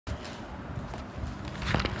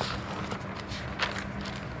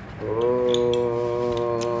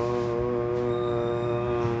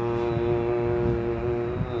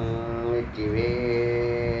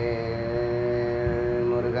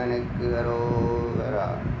मुरुगनुक्कु अरोगरा।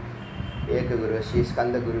 एक गुरु श्री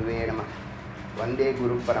स्कंद गुरुवे नमः। वंदे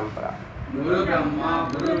गुरु परंपरा। गुरु ब्रह्मा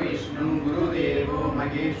गुरु विष्णु गुरुदेवो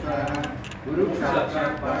महेश्वरः। गुरु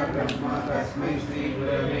साक्षात् परब्रह्म तस्मै श्री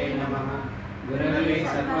गुरवे नमः। गुरवे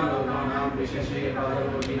सर्वलोकानां विशेषे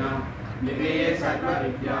पादयोगिनां निधये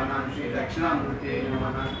सर्वविद्यानां श्री दक्षिणामूर्ते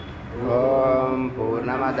नमः। ओम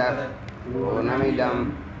पूर्णमदः पूर्णमिदं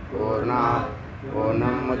पूर्णात्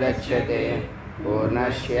पूर्णमुदच्यते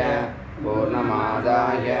पूर्णस्य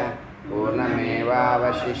पूर्णमादाय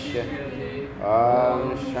पूर्णमेवावशिष्यते। ओम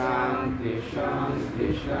शांति शांति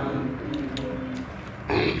शांति।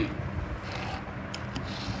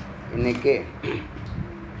 இன்னைக்கு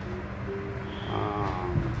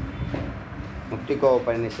முக்திகோ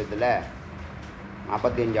உபநிஷத்தில்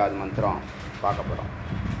 45வது மந்திரம் பார்க்க போகிறோம்.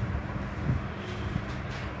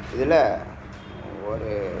 இதில்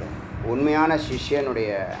ஒரு உண்மையான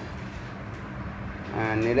சிஷ்யனுடைய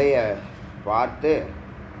நிலையை பார்த்து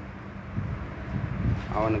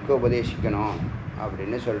அவனுக்கு உபதேசிக்கணும்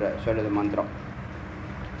அப்படின்னு சொல்லுது மந்திரம்.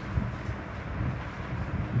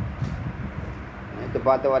 நேற்று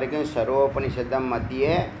பார்த்த வரைக்கும் சர்வோபனிஷதம்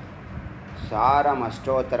மத்தியே சாரம்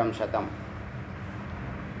அஷ்டோத்தரம் சதம்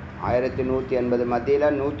 1180 மத்தியில்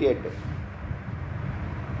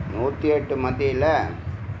 108 மத்தியில்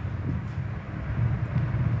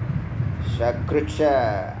சக்ருட்ச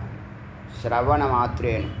ஸ்ரவண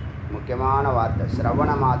மாத்திரேன். முக்கியமான வார்த்தை ஸ்ரவண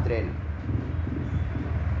மாத்திரேன்.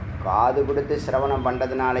 காது கொடுத்து சிரவணம்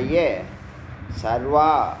பண்ணுறதுனாலேயே சர்வா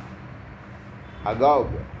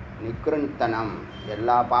அகௌக் நிக்ருந்தனம்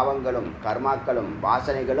எல்லா பாவங்களும் கர்மாக்களும்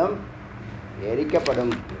வாசனைகளும்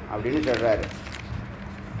எரிக்கப்படும் அப்படின்னு சொல்கிறாரு.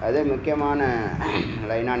 அது முக்கியமான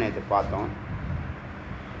லைனாக நேற்று பார்த்தோம்.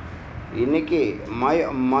 இன்றைக்கி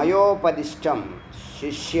மயோபதிஷ்டம்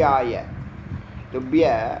சிஷ்யாய துப்பிய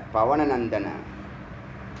பவனநந்தன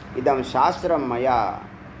இதம் சாஸ்திரம் மயா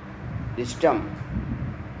திஷ்டம்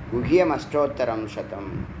குஹ்யமஷ்டோத்தரம்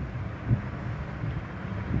சதம்.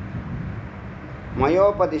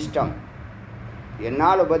 மயோபதிஷ்டம்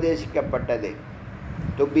என்னால் உபதேசிக்கப்பட்டது.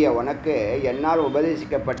 துப்பிய உனக்கு என்னால்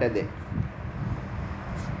உபதேசிக்கப்பட்டது.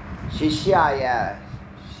 சிஷ்யாய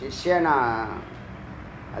சிஷ்யனா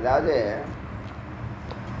அதாவது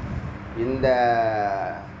இந்த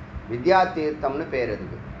வித்யா தீர்த்தம்னு பேர்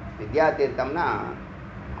இருக்குது. வித்யா தீர்த்தம்னா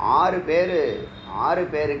 6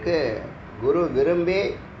 பேருக்கு குரு விரும்பி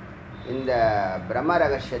இந்த பிரம்ம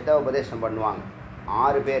ரகசியத்தை உபதேசம் பண்ணுவாங்க.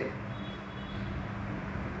 6 பேர்.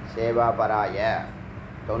 சேவாபராய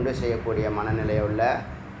தொண்டு செய்யக்கூடிய மனநிலையுள்ள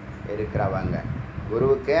இருக்கிறவங்க,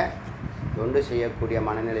 குருவுக்கு தொண்டு செய்யக்கூடிய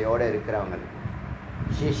மனநிலையோடு இருக்கிறவங்களுக்கு,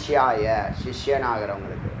 சிஷ்யாய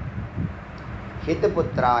சிஷ்யனாகிறவங்களுக்கு,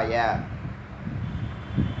 ஹித்துபுத்திராய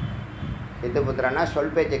ஹித்துபுத்திரன்னா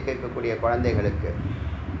சொல் பேச்சை கேட்கக்கூடிய குழந்தைகளுக்கு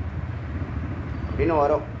அப்படின்னு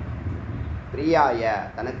வரும். பிரியாய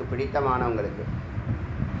தனக்கு பிடித்தமானவங்களுக்கு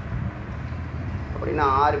அப்படின்னா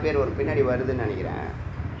 6 பேர் ஒரு பின்னாடி வருதுன்னு நினைக்கிறேன்.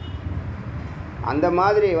 அந்த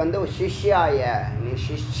மாதிரி சிஷ்யாய நீ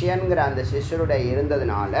சிஷ்யன்கிற அந்த சிஷ்யருடைய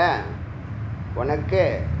இருந்ததுனால உனக்கு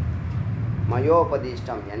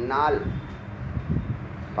மயோபதிஷ்டம் என்னால்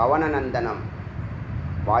பவனநந்தனம்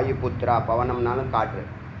வாயுபுத்ரா பவனம்னாலும் காற்று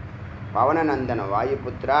பவனநந்தனம்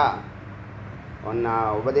வாயுபுத்ரா உன்னை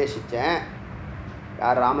உபதேசித்தேன்.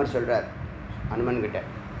 யார்? ராமர் சொல்கிறார் அனுமன்கிட்ட.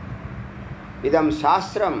 இதம்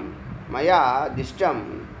சாஸ்திரம் மயா திஷ்டம்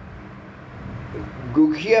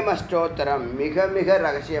குஹ்யமஷ்டோத்தரம் மிக மிக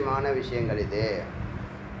ரகசியமான விஷயங்கள் இது.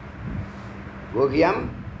 குஹ்யம்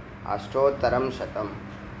அஷ்டோத்தரம் சதம்.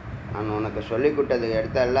 நான் உனக்கு சொல்லிக் கொடுத்தது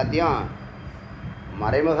எடுத்த எல்லாத்தையும்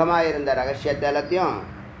மறைமுகமாக இருந்த ரகசியத்தை எல்லாத்தையும்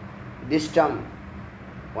திஷ்டம்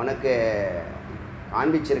உனக்கு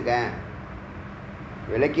காண்பிச்சிருக்கேன்,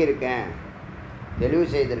 விளக்கியிருக்கேன், தெளிவு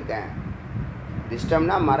செய்திருக்கேன்.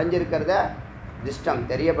 திஷ்டம்னா மறைஞ்சிருக்கிறத திஷ்டம்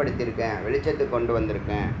தெரியப்படுத்தியிருக்கேன், வெளிச்சத்துக்கு கொண்டு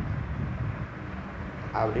வந்திருக்கேன்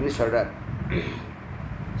அப்படின்னு சொல்கிறார்.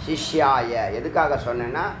 சிஷ்யாய எதுக்காக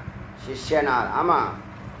சொன்னேன்னா சிஷ்யனார். ஆமாம்,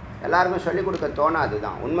 எல்லாருக்கும் சொல்லிக் கொடுக்க தோணாது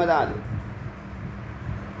தான், உண்மைதான். அது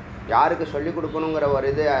யாருக்கு சொல்லிக் கொடுக்கணுங்கிற ஒரு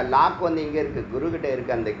இது லாக் இங்கே இருக்குது, குருக்கிட்ட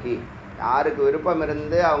இருக்குது அந்த கீ. யாருக்கு விருப்பம்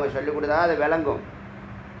இருந்து அவங்க சொல்லிக் கொடுத்தா அது விளங்கும்.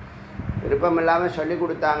 விருப்பம் இல்லாமல் சொல்லிக்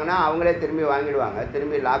கொடுத்தாங்கன்னா அவங்களே திரும்பி வாங்கிடுவாங்க,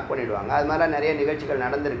 திரும்பி லாக் பண்ணிவிடுவாங்க. அது மாதிரிலாம் நிறைய நிகழ்ச்சிகள்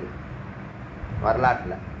நடந்திருக்கு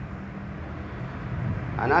வரலாற்றில்.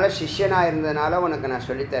 அதனால் சிஷ்யனாக இருந்ததுனால உனக்கு நான்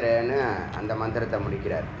சொல்லித்தரேன்னு அந்த மந்திரத்தை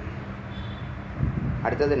முடிக்கிறார்.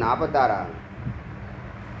 அடுத்தது 46.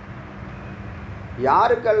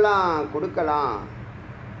 யாருக்கெல்லாம் கொடுக்கலாம்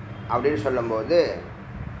அப்படின்னு சொல்லும்போது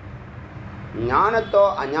ஞானத்தோ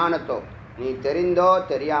அஞானத்தோ, நீ தெரிந்தோ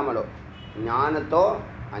தெரியாமலோ, ஞானத்தோ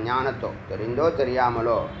அஞானத்தோ, தெரிந்தோ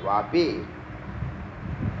தெரியாமலோ வாப்பி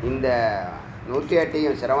இந்த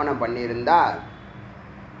 108ஐயும் சிரவணம் பண்ணியிருந்தால்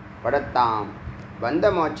படத்தாம் பந்த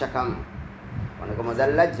மோட்சகம், உனக்கு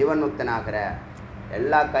முதல்ல ஜீவன் முக்தனாகிற,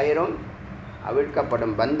 எல்லா கயிறும்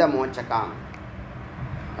அவிழ்க்கப்படும், பந்த மோட்சகம்,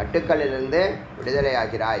 கட்டுக்களிலிருந்து விடுதலை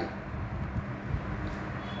ஆகிறாய்.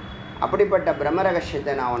 அப்படிப்பட்ட பிரம்ம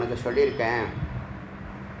ரகசியத்தை நான் உனக்கு சொல்லியிருக்கேன்.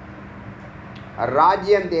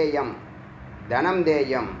 ராஜ்யம் தேயம், தனம்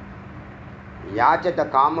தேயம், யாச்சத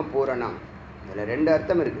காம பூரணம். இதில் 2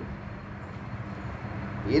 அர்த்தம் இருக்குது.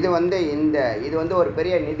 இது வந்து ஒரு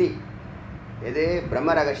பெரிய நிதி. இது பிரம்ம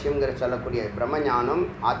ரகசியங்கிற சொல்லக்கூடிய பிரம்ம ஞானம்,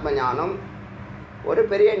 ஆத்ம ஞானம் ஒரு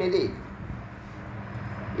பெரிய நிதி.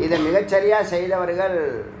 இதை மிகச்சரியாக செய்தவர்கள்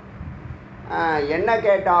என்ன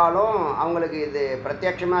கேட்டாலும் அவங்களுக்கு இது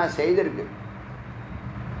பிரத்யட்சமாக செய்திருக்கு.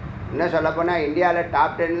 என்ன சொல்லப்போனால் இந்தியாவில்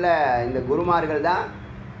டாப் 10ல் இந்த குருமார்கள் தான்.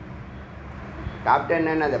 டாப்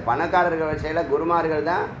 10 அது பணக்காரர்கள் வரிசையில் குருமார்கள்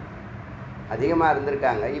தான் அதிகமாக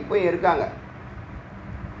இருந்திருக்காங்க, இப்போயும் இருக்காங்க.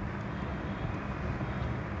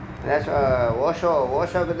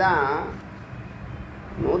 ஓஷோக்கு தான்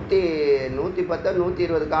 110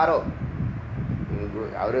 120 காரோ.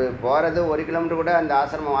 அவர் போகிறது 1 கிலோமீட்டர் கூட அந்த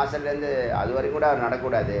ஆசிரமம் வாசல்லேருந்து அது வரைக்கும் கூட அவர்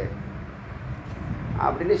நடக்கக்கூடாது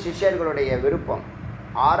அப்படின்னு சிஷ்யர்களுடைய விருப்பம்.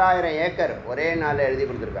 6000 ஏக்கர் ஒரே நாளில் எழுதி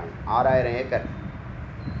கொடுத்துருக்காங்க. 6000 ஏக்கர்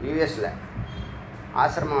யூஎஸில்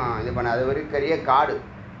ஆசிரமம் இது பண்ண, அது வரைக்கும் பெரிய காடை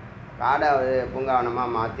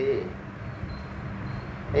பூங்காவனமாக மாற்றி.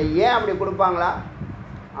 ஏன் அப்படி கொடுப்பாங்களா?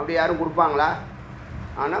 அப்படி யாரும் கொடுப்பாங்களா?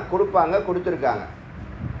 ஆனால் கொடுப்பாங்க, கொடுத்துருக்காங்க.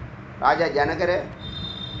 ராஜா ஜனகர்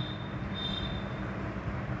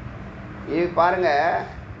இது பாருங்கள்,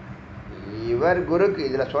 இவர் குருக்கு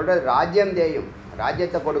இதில் சொல்கிறது ராஜ்யம் தேயும்,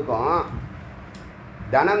 ராஜ்யத்தை கொடுக்கும்,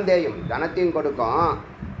 தனம் தேயும், தனத்தையும் கொடுக்கும்,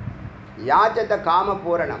 யாச்சத்தை காம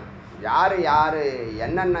பூரணம், யார்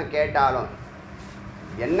என்னென்ன கேட்டாலும்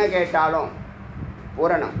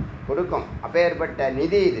பூரணம் கொடுக்கும். அப்பேற்பட்ட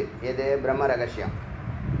நிதி இது. இது பிரம்ம ரகசியம்.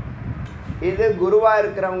 இது குருவாக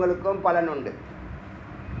இருக்கிறவங்களுக்கும் பலன் உண்டு.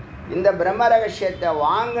 இந்த பிரம்ம ரகசியத்தை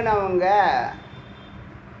வாங்கினவங்க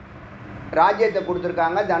ராஜ்யத்தை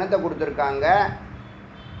கொடுத்துருக்காங்க, தனத்தை கொடுத்துருக்காங்க,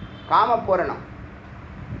 காமபூரணம்.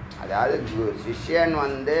 அதாவது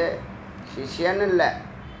சிஷ்யன் இல்லை,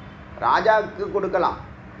 ராஜாவுக்கு கொடுக்கலாம்.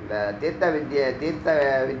 இந்த தீர்த்த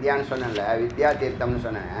வித்யான்னு சொன்னேன்ல, வித்யா தீர்த்தம்னு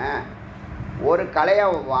சொன்னேன். ஒரு கலையை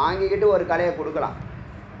வாங்கிக்கிட்டு ஒரு கலையை கொடுக்கலாம்.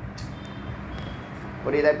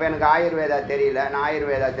 புரியுதா? இப்போ எனக்கு ஆயுர்வேதா தெரியல, நான்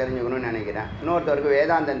ஆயுர்வேதா தெரிஞ்சுக்கணும்னு நினைக்கிறேன். இன்னொருத்தருக்கு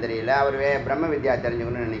வேதாந்தம் தெரியல, அவர் பிரம்ம வித்யா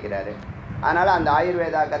தெரிஞ்சுக்கணும்னு நினைக்கிறாரு. அதனால் அந்த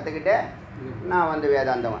ஆயுர்வேதா கற்றுக்கிட்டு நான்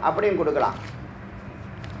வேதாந்தம் அப்படியும் கொடுக்கலாம்.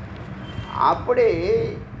 அப்படி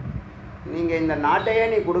நீங்கள் இந்த நாட்டையே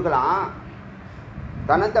நீ கொடுக்கலாம்,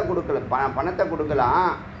 தனத்தை கொடுக்கலாம், பணத்தை கொடுக்கலாம்,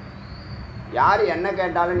 யார் என்ன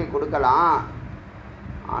கேட்டாலும் நீ கொடுக்கலாம்.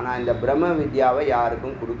 ஆனால் இந்த பிரம்ம வித்யாவை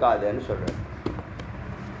யாருக்கும் கொடுக்காதுன்னு சொல்கிறார்.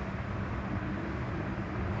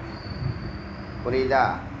 புரியுதா?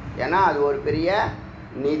 ஏன்னா அது ஒரு பெரிய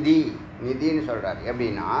நிதின்னு சொல்கிறார்.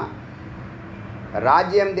 எப்படின்னா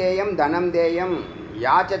ராஜ்யம் தேயம், தனம் தேயம்,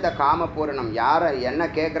 யாச்சத காம பூரணம், யாரை என்ன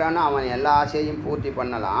கேட்குறானோ அவன் எல்லா ஆசையும் பூர்த்தி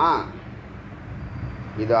பண்ணலாம்.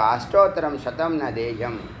 இது அஷ்டோத்தரம் சதம் ந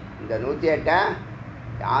தேயம், இந்த 108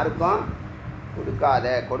 யாருக்கும்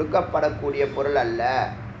கொடுக்கப்படக்கூடிய பொருள் அல்ல.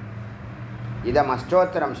 இதம்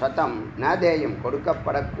அஷ்டோத்தரம் சதம் ந தேயம்,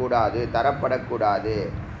 கொடுக்கப்படக்கூடாது, தரப்படக்கூடாது.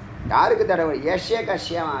 யாருக்கு தர? எஷ்ய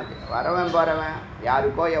கஷ்யம், வரவன் போகிறவன்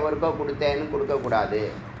யாருக்கோ எவருக்கோ கொடுத்தேன்னு கொடுக்கக்கூடாது.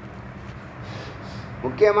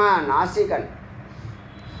 முக்கியமாக நாசிகன்,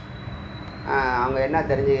 அவங்க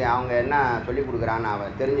என்ன சொல்லி கொடுக்குறான்னு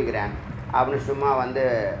அவன் தெரிஞ்சுக்கிறேன் அப்படின்னு சும்மா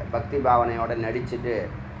பக்தி பாவனையோடு நடிச்சுட்டு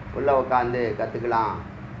உள்ளே உட்காந்து கற்றுக்கலாம்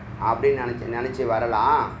அப்படின்னு நினச்சி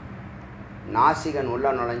வரலாம். நாசிகன் உள்ளே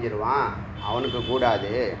நுழைஞ்சிருவான், அவனுக்கு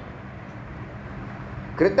கூடாது.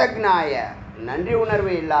 கிருத்தக்னாய, நன்றி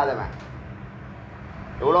உணர்வு இல்லாதவன்,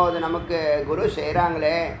 இவ்வளோது நமக்கு குரு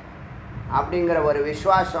செய்கிறாங்களே அப்படிங்கிற ஒரு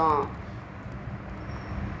விஸ்வாசம்,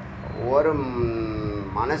 ஒரு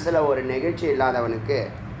மனசில் ஒரு நெகிழ்ச்சி இல்லாதவனுக்கு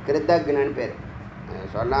கிருத்தக்னன்னு பேர்.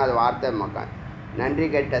 சொன்னால் அது வார்த்தை மக்கள் நன்றி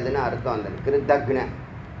கெட்டதுன்னு அர்த்தம். அந்த கிருத்தக்ன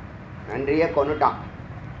நன்றியை கொண்டுட்டான்,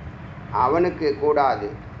 அவனுக்கு கூடாது.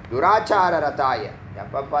 துராச்சார ரதாய,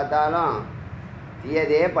 எப்போ பார்த்தாலும்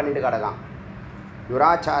தீயதே பண்ணிட்டு கிடக்கான்.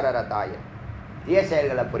 துராச்சார ரதாய, தீய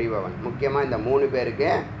செயல்களை புரிபவன். முக்கியமாக இந்த 3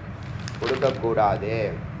 பேருக்கு கொடுக்கக்கூடாது.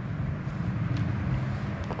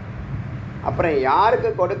 அப்புறம் யாருக்கு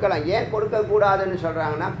கொடுக்கலாம்? ஏன் கொடுக்கக்கூடாதுன்னு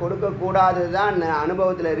சொல்கிறாங்கன்னா, கொடுக்கக்கூடாது தான்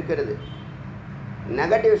அனுபவத்தில் இருக்கிறது.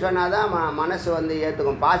 நெகட்டிவ் சொன்னால் தான் மனசு வந்து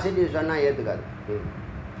ஏற்றுக்கும். பாசிட்டிவ் சொன்னால் ஏற்றுக்காது.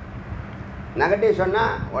 நெகட்டிவ்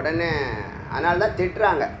சொன்னால் உடனே அதனால தான்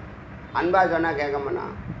திட்டுறாங்க. அன்பாக சொன்னால் கேட்க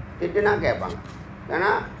மாட்டான், திட்டுனா கேட்பாங்க.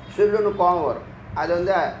 ஏன்னா சுல்லுன்னு கோபம் வரும். அது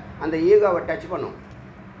வந்து அந்த ஈகோவை டச் பண்ணும்.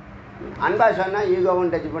 அன்பாக சொன்னால்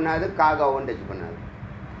ஈகோவும் டச் பண்ணாது, காகாவும் டச் பண்ணாது.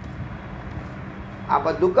 அப்போ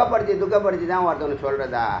துக்கப்படுத்தி தான் ஒருத்தவனு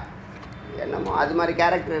சொல்கிறதா என்னமோ அது மாதிரி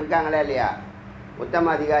கேரக்டர் இருக்காங்களே இல்லையா?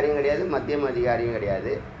 உத்தம அதிகாரியும் கிடையாது, மத்தியம அதிகாரியும்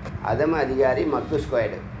கிடையாது, அதம அதிகாரி மக்கு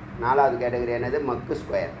ஸ்கொயர்டு. 4வது கேட்டகரி என்னது? மக்கு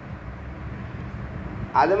ஸ்கொயர்.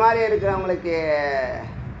 அது மாதிரி இருக்கிறவங்களுக்கு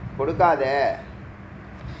கொடுக்காத.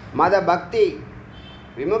 மத பக்தி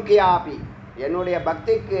விமுக்கியாபி, என்னுடைய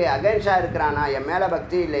பக்திக்கு அகேன்ஸ்டாக இருக்கிறானா? என் மேலே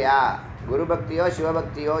பக்தி இல்லையா? குரு பக்தியோ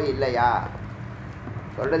சிவபக்தியோ இல்லையா?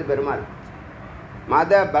 சொல்கிறது பெருமாள்.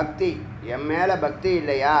 மத பக்தி, என் மேலே பக்தி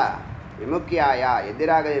இல்லையா? விமுக்கியாயா,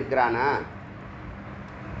 எதிராக இருக்கிறானா?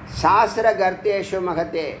 சாஸ்திர கர்த்தேஷு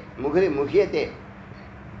மகத்தே முகியத்தே,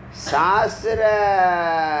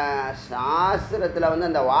 சாஸ்திரத்தில் வந்து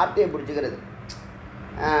அந்த வார்த்தையை பிடிச்சிக்கிறது,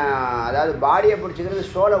 அதாவது பாடியை பிடிச்சிக்கிறது,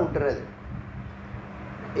 சோலை விட்டுறது.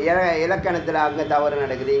 இலக்கணத்தில் அங்கே தவறு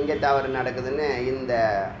நடக்குது, இங்கே தவறு நடக்குதுன்னு இந்த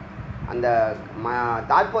அந்த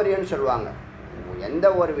தாத்பரியம்னு சொல்லுவாங்க. எந்த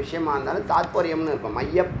ஒரு விஷயமா இருந்தாலும் தாத்பரியம்னு இருக்கும்.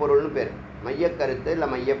 மையப்பொருள்னு பேர், மையக்கருத்து இல்லை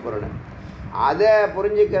மையப்பொருள். அதை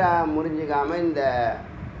புரிஞ்சிக்காமல் இந்த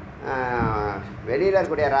வெளியில்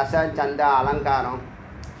இருக்கக்கூடிய ரசம், சந்தா, அலங்காரம்,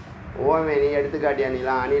 ஓமேனி, எடுத்துக்காட்டி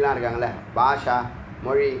அணிலாம் இருக்காங்களே, பாஷா,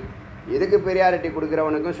 மொழி, இதுக்கு பெரியாரிட்டி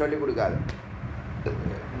கொடுக்குறவனுக்கும் சொல்லி கொடுக்காது.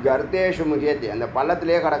 கர்த்தேஷு முகியத்தி, அந்த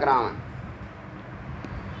பள்ளத்திலே கிடக்கிறான்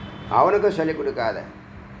அவனுக்கும் சொல்லி கொடுக்காத.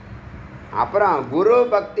 அப்புறம் குரு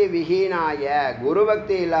பக்தி விஹீனாய, குரு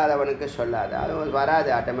பக்தி இல்லாதவனுக்கு சொல்லாது. அது வராது,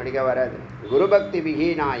 ஆட்டோமேட்டிக்காக வராது. குரு பக்தி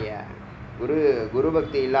விஹீனாய, குரு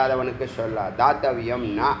பக்தி இல்லாதவனுக்கு சொல்லாது. தாத்தவியம்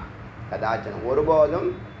ந கதாச்சனம், ஒருபோதும்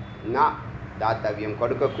ந தாத்தவியம்,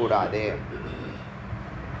 கொடுக்கக்கூடாது.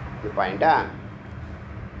 இது பாயிண்டா?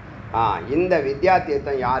 இந்த வித்யா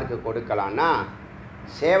தீர்த்தம் யாருக்கு கொடுக்கலான்னா,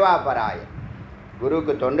 சேவாபராய,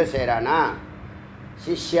 குருவுக்கு தொண்டு செய்கிறானா,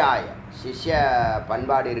 சிஷ்யாய, சிஷ்ய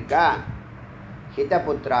பண்பாடு இருக்கா,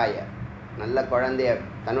 ஹிதபுத்திராய, நல்ல குழந்தைய,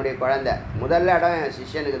 தன்னுடைய குழந்தை, முதல்ல இடம்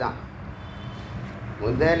சிஷ்யனுக்கு தான்.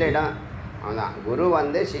 முதல் இடம் அவன்தான். குரு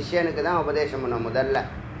வந்து சிஷ்யனுக்கு தான் உபதேசம் பண்ண முதல்ல.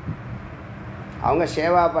 அவங்க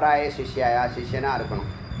சேவாபராய சிஷ்யாயா, சிஷ்யனாக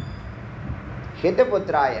இருக்கணும்.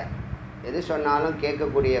 ஹிதபுத்திராய, எது சொன்னாலும்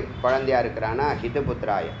கேட்கக்கூடிய குழந்தையாக இருக்கிறானா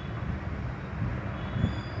ஹிதபுத்திராய.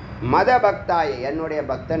 மத பக்தாய, என்னுடைய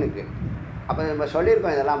பக்தனுக்கு. அப்போ நம்ம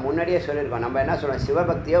சொல்லியிருக்கோம், இதெல்லாம் முன்னாடியே சொல்லியிருக்கோம். நம்ம என்ன சொல்கிறோம்?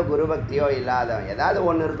 சிவபக்தியோ குரு பக்தியோ இல்லாதவன், ஏதாவது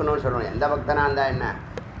ஒன்று இருக்கணும்னு சொல்கிறோம். எந்த பக்தனாக இருந்தால் என்ன,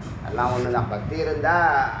 எல்லாம் ஒன்று தான். பக்தி இருந்தால்,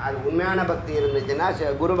 அது உண்மையான பக்தி இருந்துச்சுன்னா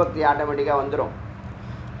குரு பக்தி ஆட்டோமேட்டிக்காக வந்துடும்.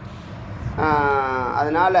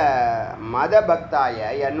 அதனால் மத பக்தாய,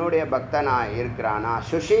 என்னுடைய பக்தனாக இருக்கிறானா,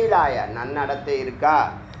 சுஷீலாய, நன்னடத்தை இருக்கா,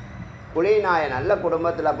 குலீனாய, நல்ல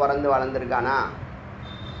குடும்பத்தில் பிறந்து வளர்ந்துருக்கானா.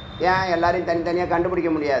 ஏன் எல்லாரையும் தனித்தனியாக கண்டுபிடிக்க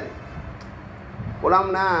முடியாது.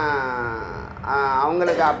 குலம்னா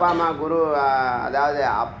அவங்களுக்கு அப்பா அம்மா குரு, அதாவது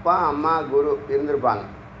அப்பா அம்மா குரு இருந்திருப்பாங்க.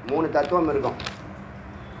 3 தத்துவம் இருக்கும்.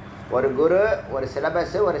 ஒரு குரு, ஒரு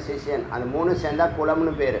சிலபஸ்ஸு, ஒரு சிஷியன், அது 3 சேர்ந்தால்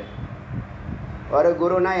குலம்னு பேர். ஒரு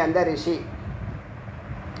குருனா எந்த ரிஷி,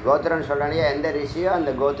 கோத்திரம்னு சொல்கிறானே, எந்த ரிஷியோ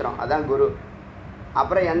அந்த கோத்திரம், அதான் குரு.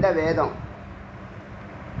 அப்புறம் எந்த வேதம்,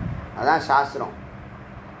 அதான் சாஸ்திரம்.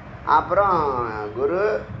 அப்புறம் குரு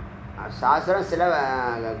சாஸ்திரம், சில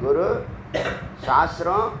குரு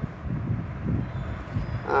சாஸ்திரம்,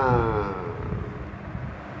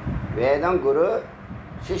 வேதம், குரு,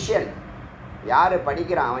 சிஷ்யன். யார்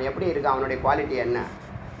படிக்கிறான், அவன் எப்படி இருக்கான், அவனுடைய குவாலிட்டி என்ன,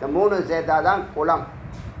 இந்த 3 சேர்த்தா தான் குலம்.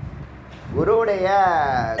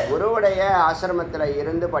 குருவுடைய ஆசிரமத்தில்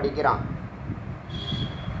இருந்து படிக்கிறான்,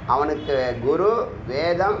 அவனுக்கு குரு,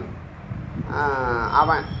 வேதம்,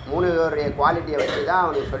 அவன் 3 பேருடைய குவாலிட்டியை வச்சு தான்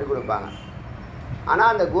அவனுக்கு சொல்லிக் கொடுப்பாங்க.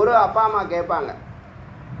 ஆனால் அந்த குரு அப்பா அம்மா கேட்பாங்க.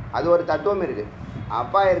 அது ஒரு தத்துவம் இருக்குது.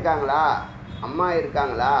 அப்பா இருக்காங்களா, அம்மா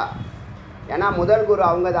இருக்காங்களா. ஏன்னா முதல் குரு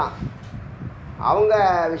அவங்க தான். அவங்க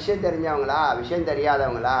விஷயம் தெரிஞ்சவங்களா, விஷயம்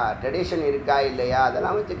தெரியாதவங்களா, ட்ரெடிஷன் இருக்கா இல்லையா,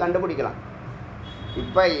 அதெல்லாம் வச்சு கண்டுபிடிக்கலாம்.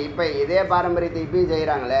 இப்போ இதே பாரம்பரியத்தை இப்பயும்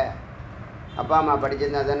செய்கிறாங்களே. அப்பா அம்மா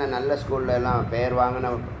படிச்சிருந்தா தானே நல்ல ஸ்கூல்லலாம் பேர்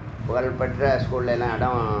வாங்கின புகழ்பெற்ற ஸ்கூல்லலாம்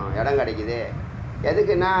இடம் கிடைக்குது.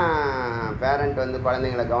 எதுக்குன்னா பேரண்ட் வந்து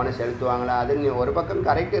குழந்தைங்களை கவனம் செலுத்துவாங்களா, அதுன்னு ஒரு பக்கம்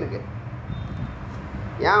கரெக்ட் இருக்குது.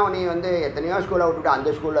 ஏன் நீ வந்து எத்தனையோ ஸ்கூலை விட்டுவிட்டு அந்த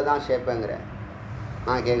ஸ்கூலில் தான் சேர்ப்பேங்கிற?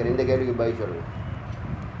 நான் கேட்குறேன், இந்த கேள்விக்கு பதில் சொல்லுங்கள்.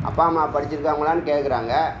 அப்பா அம்மா படிச்சிருக்காங்களான்னு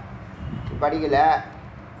கேட்குறாங்க. படிக்கலை,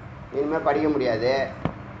 இனிமேல் படிக்க முடியாது,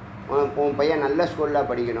 உன் பையன் நல்ல ஸ்கூலில்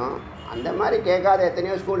படிக்கணும். அந்த மாதிரி கேட்காத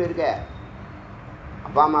எத்தனையோ ஸ்கூல் இருக்கு.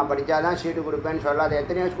 அப்பா அம்மா படித்தாதான் சீட்டு கொடுப்பேன்னு சொல்லாத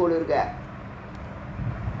எத்தனையோ ஸ்கூல் இருக்க,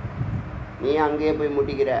 நீ அங்கேயே போய்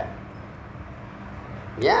முட்டிக்கிற.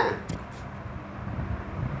 ஏன்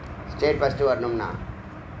ஸ்டேட் ஃபஸ்ட்டு வரணும்னா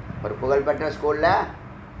ஒரு புகழ்பெற்ற ஸ்கூலில்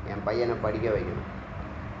என் பையனை படிக்க வைக்கணும்.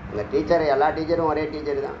 அங்கே டீச்சர், எல்லா டீச்சரும் ஒரே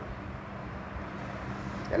டீச்சர் தான்,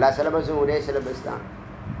 எல்லா சிலபஸும் ஒரே சிலபஸ் தான்.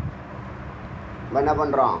 நம்ம என்ன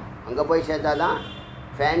பண்ணுறோம், அங்கே போய் சேர்த்தா தான்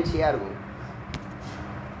ஃபேன்சியாக இருக்கும்.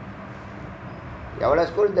 எவ்வளோ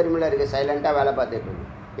ஸ்கூல் தெரியுமில்ல இருக்குது, சைலண்ட்டாக வேலை பார்த்துட்டு இருக்கு.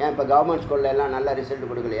 ஏன் இப்போ கவர்மெண்ட் ஸ்கூலில் எல்லாம் நல்ல ரிசல்ட்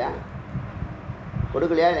கொடுக்கலையா?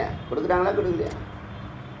 கொடுக்குறாங்களா? கொடுக்கலையா?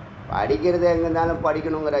 படிக்கிறது எங்கே இருந்தாலும்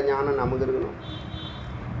படிக்கணுங்கிற ஞானம் நமக்கு இருக்கணும்.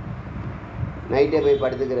 நைட்டே போய்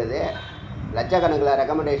படுத்துக்கிறது, லட்சக்கணக்கில்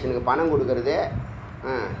ரெக்கமெண்டேஷனுக்கு பணம் கொடுக்கறது,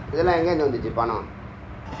 இதெல்லாம் எங்கேருந்து வந்துச்சு பணம்?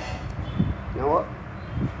 என்னவோ.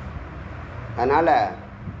 அதனால்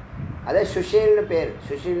அதே சுஷீல்னு பேர்.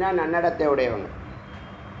 சுஷீல்னா நன்னடத்தை உடையவங்க,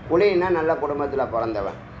 குலின்னா நல்ல குடும்பத்தில்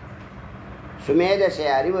பிறந்தவன், சுமேதசை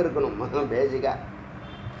அறிவு இருக்கணும் பேசிக்காக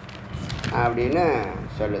அப்படின்னு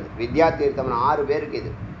சொல்லுது. வித்யா தீர்த்தம்னு 6 பேருக்கு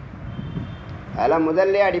இது. அதெல்லாம்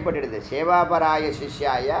முதல்ல அடிபட்டுடுது. சேவாபராய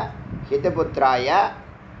சிஷ்யாய, ஹிதபுத்திராய,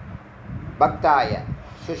 பக்தாய,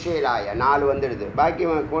 சுஷீலாய 4 வந்துடுது. பாக்கி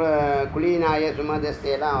குலீனாய,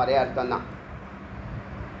 சுமதஸ்தையெல்லாம் ஒரே அர்த்தம் தான்.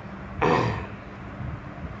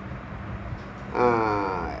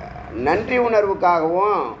 நன்றி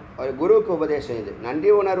உணர்வுக்காகவும் ஒரு குருவுக்கு உபதேசம் இது. நன்றி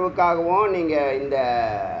உணர்வுக்காகவும் நீங்கள் இந்த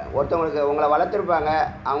ஒருத்தவங்களுக்கு உங்களை வளர்த்துருப்பாங்க,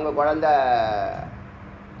 அவங்க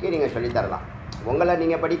குழந்தைக்கு நீங்கள் சொல்லித்தரலாம். உங்களை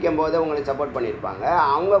நீங்கள் படிக்கும்போது உங்களுக்கு சப்போர்ட் பண்ணியிருப்பாங்க,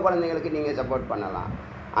 அவங்க குழந்தைங்களுக்கு நீங்கள் சப்போர்ட் பண்ணலாம்.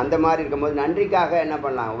 அந்த மாதிரி இருக்கும்போது நன்றிக்காக என்ன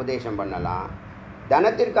பண்ணலாம், உபதேசம் பண்ணலாம்.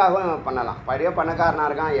 தனத்திற்காகவும் பண்ணலாம். பழைய பணக்காரனாக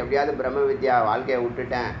இருக்கான், எப்படியாவது பிரம்ம வித்யா வாழ்க்கையை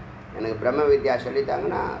விட்டுட்டேன், எனக்கு பிரம்ம வித்யா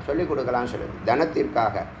சொல்லித்தாங்கன்னா சொல்லிக் கொடுக்கலாம்னு சொல்லுது.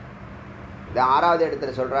 தனத்திற்காக இது 6வது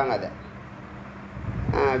இடத்துல சொல்கிறாங்க. அதை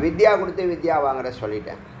வித்யா கொடுத்து வித்யா வாங்குற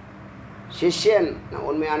சொல்லிட்டேன். சிஷ்யன்,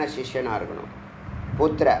 உண்மையான சிஷ்யனாக இருக்கணும்.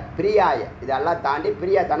 புத்திர பிரியாய, இதெல்லாம் தாண்டி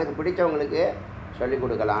பிரியா, தனக்கு பிடிச்சவங்களுக்கு சொல்லிக்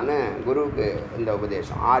கொடுக்கலான்னு குருவுக்கு இந்த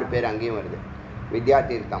உபதேசம். 6 பேர் அங்கேயும் வருது. வித்யா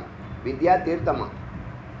தீர்த்தம், வித்யா தீர்த்தமா?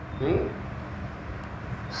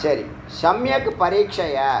 சரி. சமயக்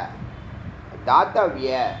பரீட்சைய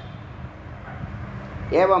தாத்தவிய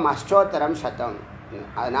ஏவம் அஷ்டோத்தரம் சதம்.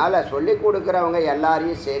 அதனால் சொல்லிக் கொடுக்குறவங்க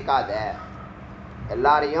எல்லாரையும் சேர்க்காத,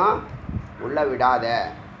 எல்லாரையும் உள்ளே விடாத.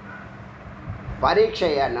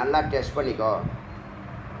 பரீட்சையை நல்லா டெஸ்ட் பண்ணிக்கோ.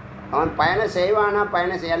 அவன் பயணம் செய்வானா,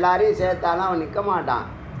 எல்லாரையும் சேர்த்தாலும் அவன் நிற்க மாட்டான்.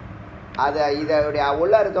 இதோடைய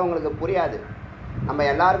உள்ளே இருக்கவங்களுக்கு புரியாது. நம்ம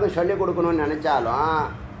எல்லாருக்கும் சொல்லிக் கொடுக்கணும்னு நினச்சாலும்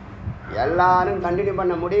எல்லாரும் கண்டினியூ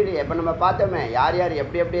பண்ண முடியலையே. இப்போ நம்ம பார்த்தோமே யார் யார்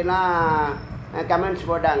எப்படிலாம் கமெண்ட்ஸ்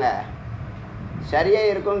போட்டாங்க. சரியே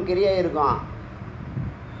இருக்கும், கிரியே இருக்கும்,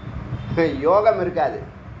 யோகம் இருக்காது.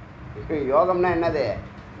 யோகம்னா என்னது?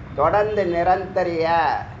 தொடர்ந்து நிரந்தரிய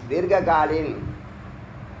தீர்க்காலின்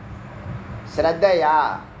ஸ்ரத்தையா,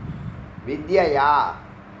 வித்யா,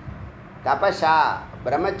 தபஸா,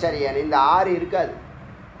 பிரம்மச்சரியன், இந்த 6 இருக்காது.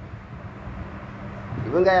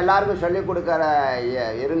 இவங்க எல்லாருக்கும் சொல்லிக் கொடுக்குற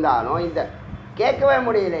இருந்தாலும் இந்த கேட்கவே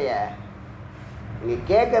முடியலையே. நீங்கள்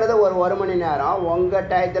கேட்குறது ஒரு மணி நேரம், உங்கள்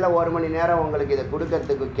டயத்தில் 1 மணி நேரம் உங்களுக்கு இதை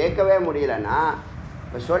கொடுக்கறதுக்கு கேட்கவே முடியலன்னா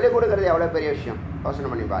இப்போ சொல்லிக் கொடுக்குறது எவ்வளோ பெரிய விஷயம் யோசனை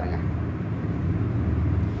பண்ணி பாருங்கள்.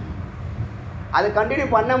 அது கண்டினியூ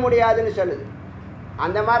பண்ண முடியாதுன்னு சொல்லுது.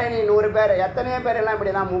 அந்த மாதிரி நீ 100 பேர், எத்தனையோ பேரெல்லாம்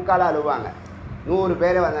இப்படிலாம் மூக்கால் அழுவாங்க. 100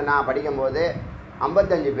 பேர் வந்து நான் படிக்கும்போது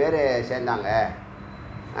 55 பேர் சேர்ந்தாங்க.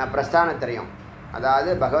 பிரஸ்தானத்திரையும், அதாவது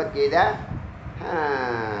பகவத்கீதை,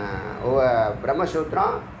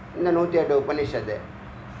 பிரம்மசூத்திரம், இந்த 108 உபனிஷத்து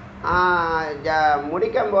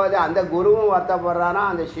முடிக்கும்போது அந்த குருவும் வருத்தப்படுறானா,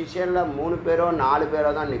 அந்த சிஷ்யனில் 3 பேரோ 4 பேரோ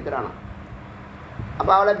தான் நிற்கிறானோ.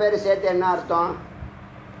 அப்போ அவ்வளோ பேர் சேர்த்து என்ன அர்த்தம்?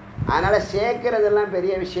 அதனால் சேர்க்கறதெல்லாம்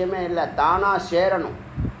பெரிய விஷயமே இல்லை, தானாக சேரணும்.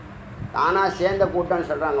 தானாக சேர்ந்த கூட்டம்னு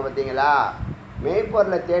சொல்கிறாங்க பார்த்தீங்களா?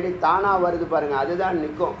 மெய்ப்பொருளை தேடி தானாக வருது பாருங்கள், அதுதான்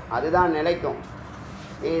நிற்கும், அதுதான் நிலைக்கும்.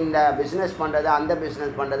 இந்த பிஸ்னஸ் பண்ணுறது, அந்த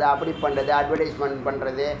பிஸ்னஸ் பண்ணுறது, அப்படி பண்ணுறது, அட்வர்டைஸ்மெண்ட்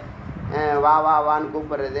பண்ணுறது, வா வா வான்னு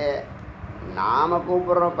கூப்பிட்றது, நாம்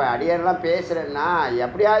கூப்பிட்றோம். இப்போ அடியெல்லாம் பேசுகிறேன்னா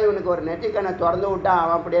எப்படியாவது இவனுக்கு ஒரு நெற்றிக்கண்ணை திறந்து விட்டா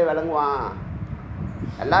அவன் அப்படியே விளங்குவான்.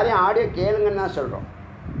 எல்லாரையும் ஆடியோ கேளுங்கன்னு தான் சொல்கிறோம்.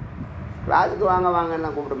 கிளாஸுக்கு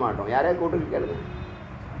வாங்கலாம் கூப்பிட மாட்டோம், யாரையும் கூப்பிட்டு கேளுங்க.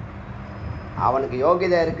 அவனுக்கு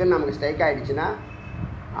யோகிதை இருக்குதுன்னு நமக்கு ஸ்ட்ரைக் ஆகிடுச்சுன்னா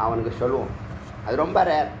அவனுக்கு சொல்லுவோம். அது ரொம்ப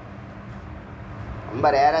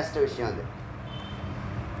ரேரஸ்ட் விஷயம் அது.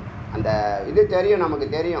 அந்த இது தெரியும், நமக்கு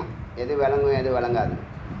தெரியும் எது விளங்கும் எது விளங்காது.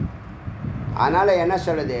 அதனால் என்ன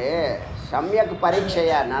சொல்லுது, சமயக்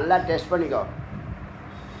பரீட்சையை நல்லா டெஸ்ட் பண்ணிக்கோ.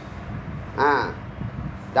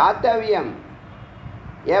 தாத்தவியம்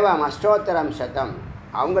ஏவம் அஷ்டோத்தரம் சதம்,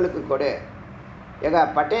 அவங்களுக்கு கொடு. ஏக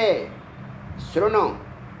பட்டே ஸ்ருணு,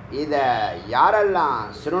 இதை யாரெல்லாம்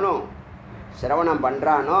ஸ்ருணு சிரவணம்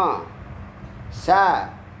பண்ணுறானோ, ச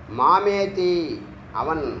மாமேதி,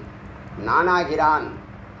 அவன் நானாகிறான்,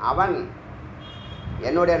 அவன்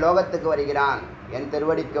என்னுடைய லோகத்துக்கு வருகிறான், என்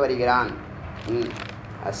திருவடிக்கு வருகிறான்.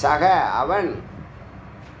 சக அவன்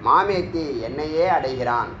மாமேத்தி என்னையே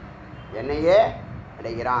அடைகிறான், என்னையே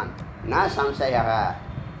அடைகிறான். ந சம்சய,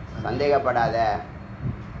 சந்தேகப்படாத.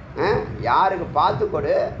 யாருக்கு பார்த்து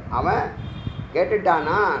கொடு, அவன்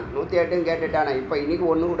கேட்டுட்டானா 108 கேட்டுட்டானா. இப்போ இன்றைக்கி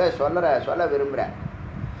ஒன்று கூட சொல்ல விரும்புகிறேன்.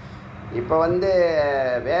 இப்போ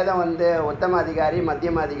வேதம் உத்தம அதிகாரி,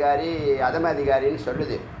 மத்தியம அதிகாரி, அதம அதிகாரின்னு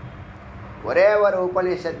சொல்லுது. ஒரே ஒரு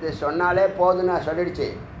உபநிஷத்து சொன்னாலே போதுன்னு சொல்லிடுச்சு.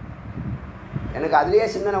 எனக்கு அதுலேயே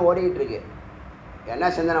சிந்தனை ஓடிக்கிட்டு இருக்கு. என்ன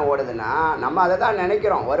சிந்தனை ஓடுதுன்னா, நம்ம அதை தான்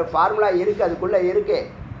நினைக்கிறோம். ஒரு ஃபார்முலா இருக்குது, அதுக்குள்ளே இருக்குது.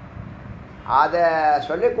 அதை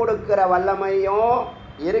சொல்லிக் கொடுக்குற வல்லமையும்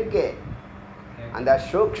இருக்குது. அந்த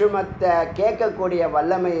சூக்ஷ்மத்தை கேட்கக்கூடிய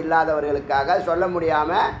வல்லமை இல்லாதவர்களுக்காக சொல்ல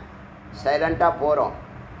முடியாமல் சைலண்ட்டாக போகிறோம்.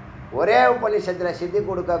 ஒரே உபநிஷத்தில் சித்தி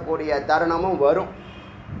கொடுக்கக்கூடிய தருணமும் வரும்.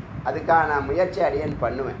 அதுக்கான முயற்சி அடியேன்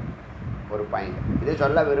பண்ணுவேன். ஒரு பாயிண்ட் இது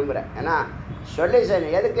சொல்ல விரும்புகிறேன். ஏன்னா சொல்யூஷன்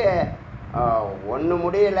எதுக்கு 1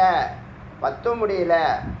 முடியல, 10 முடியல,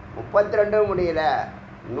 32 முடியல,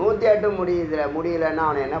 108 முடியலன்னா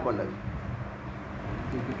அவனை என்ன பண்ணுறது?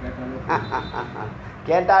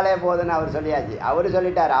 கேட்டாலே போதுன்னு அவர் சொல்லியாச்சு. அவர்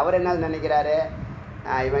சொல்லிட்டார். அவர் என்ன நினைக்கிறாரு,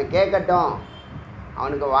 இவன் கேட்கட்டும்,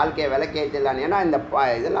 அவனுக்கு வாழ்க்கையை விளக்கேற்றலான்னு. ஏன்னா இந்த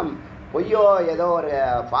இதெல்லாம் பொய்யோ ஏதோ ஒரு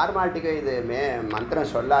ஃபார்மாலிட்டிக்கோ இது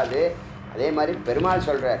மந்திரம் சொல்லாது. அதே மாதிரி பெருமாள்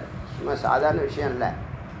சொல்கிறார், சும்மா சாதாரண விஷயம் இல்லை.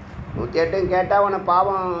 108 கேட்டால் அவனை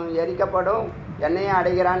பாவம் எரிக்கப்படும், என்னையும்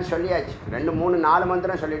அடைகிறான்னு சொல்லியாச்சு. 2, 3, 4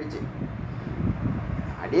 மந்திரம் சொல்லிடுச்சு.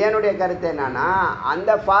 அடியனுடைய கருத்து என்னன்னா,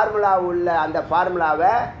 அந்த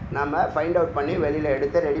ஃபார்முலாவை நம்ம ஃபைண்ட் அவுட் பண்ணி வெளியில்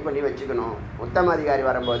எடுத்து ரெடி பண்ணி வச்சுக்கணும். உத்தம அதிகாரி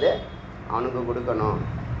வரும்போது அவனுக்கு கொடுக்கணும்.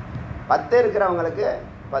 10 இருக்கிறவங்களுக்கு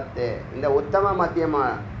 10. இந்த உத்தம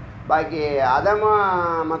மத்தியமாக பாக்கி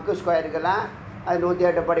அதமாக மக்கு ஸ்கொயருக்கெல்லாம் அது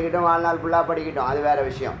 108 படிக்கட்டும், வாழ்நாள் ஃபுல்லாக படிக்கட்டும், அது வேறு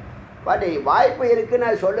விஷயம். பட் வாய்ப்பு இருக்குதுன்னு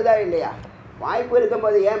அது சொல்லுதா இல்லையா? வாய்ப்பு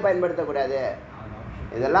இருக்கும்போது ஏன் பயன்படுத்தக்கூடாது?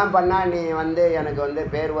 இதெல்லாம் பண்ணால் நீ எனக்கு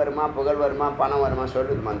பேர் வருமா, புகழ் வருமா, பணம் வருமா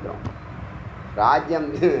சொல்லுது மந்திரம்.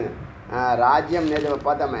 ராஜ்யம்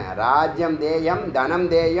பார்த்தோமே, ராஜ்யம் தேயம், தனம்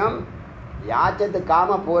தேயம், யாச்சத்து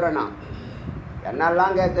காம பூரணம்.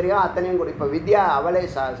 என்னெல்லாம் கேட்குறியோ அத்தனையும் கொடு. இப்போ வித்யா அவளை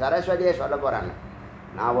சரஸ்வதியை சொல்ல போகிறாங்க.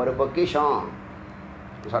 நான் ஒரு பொக்கிஷம்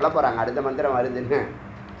சொல்ல போகிறாங்க. அடுத்த மந்திரம் வருதுன்னு.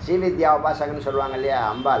 ஸ்ரீவித்யா உபாசகன்னு சொல்லுவாங்க இல்லையா,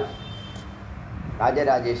 அம்பாள்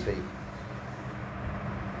ராஜராஜேஸ்வரி,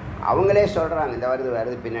 அவங்களே சொல்கிறாங்க. இந்த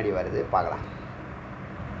வருது பின்னாடி வருது, பார்க்கலாம்.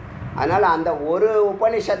 அதனால் அந்த ஒரு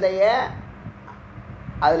உபனிஷத்தையே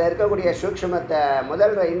அதில் இருக்கக்கூடிய சூக்ஷ்மத்தை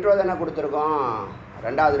முதல் இன்ட்ரோ தானே கொடுத்துருக்கோம்.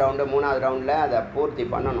 2வது ரவுண்டு 3வது ரவுண்டில் அதை பூர்த்தி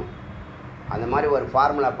பண்ணணும். அந்த மாதிரி ஒரு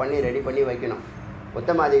ஃபார்முலா பண்ணி ரெடி பண்ணி வைக்கணும்.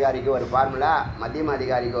 உத்தம அதிகாரிக்கு ஒரு ஃபார்முலா, மத்தியம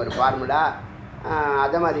அதிகாரிக்கு ஒரு ஃபார்முலா,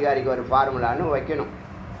 அதம அதிகாரிக்கு ஒரு ஃபார்முலான்னு வைக்கணும்.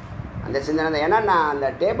 அந்த சிந்தனை தான். ஏன்னா நான் அந்த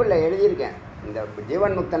டேபிளில் எழுதியிருக்கேன். இந்த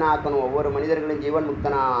ஜீவன் முக்தனை ஆக்கணும், ஒவ்வொரு மனிதர்களும் ஜீவன்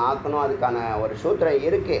முக்தனை ஆக்கணும், அதுக்கான ஒரு சூத்திரம்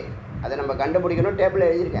இருக்குது. அதை நம்ம கண்டுபிடிக்கணும். டேபிளில்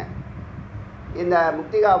எழுதியிருக்கேன். இந்த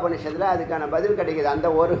முக்திகா உபனிஷத்தில் அதுக்கான பதில் கிடைக்கிது. அந்த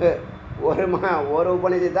ஒரு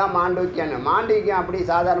உபநிஷத்து தான் மாண்டூக்கியம். அப்படி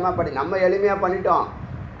சாதாரணமாக நம்ம எளிமையாக பண்ணிட்டோம்.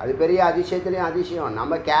 அது பெரிய அதிசயத்துலேயும் அதிசயம்.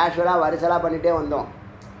 நம்ம கேஷுவலாக வரிசலாக பண்ணிகிட்டே வந்தோம்.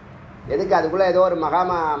 எதுக்கு? அதுக்குள்ளே ஏதோ ஒரு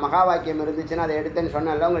மகா வாக்கியம் இருந்துச்சுன்னா அதை எடுத்தேன்னு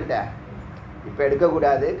சொன்னேன்ல உங்கள்கிட்ட. இப்போ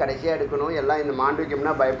எடுக்கக்கூடாது, கடைசியாக எடுக்கணும். எல்லாம் இந்த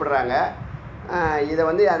மாண்டூக்கியம்னா பயப்படுறாங்க. இதை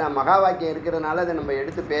அதை மகா வாக்கியம் இருக்கிறதுனால அதை நம்ம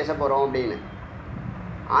எடுத்து பேச போகிறோம் அப்படின்னு.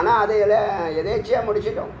 ஆனால் அதை எதேச்சியாக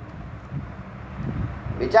முடிச்சிட்டோம்.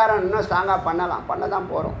 விசாரம் இன்னும் ஸ்ட்ராங்காக பண்ண தான்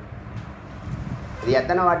போகிறோம். இது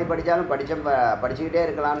எத்தனை வாட்டி படித்தாலும் படிச்சுக்கிட்டே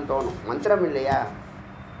இருக்கலாம்னு தோணும். மந்திரம் இல்லையா?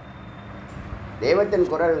 தெய்வத்தின்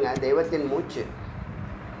குரலுங்க, தெய்வத்தின் மூச்சு.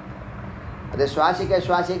 அது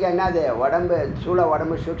சுவாசிக்க என்னது? உடம்பு, சூழ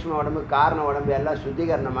உடம்பு, சூக்ஷ்ம உடம்பு, காரண உடம்பு எல்லாம்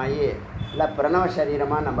சுத்திகரணமாகி இல்லை பிரணவ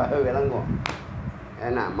சரீரமாக நம்ம விளங்குவோம்.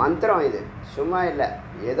 ஏன்னா மந்திரம் இது சும்மா இல்லை,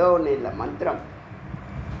 ஏதோ ஒன்று இல்லை, மந்திரம்.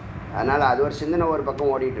 அதனால் அது ஒரு சிந்தனை ஒரு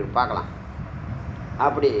பக்கம் ஓடிட்டுருக்கு, பார்க்கலாம்.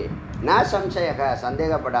 அப்படி ந சம்சயக,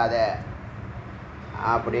 சந்தேகப்படாத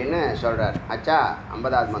அப்படின்னு சொல்கிறார். அச்சா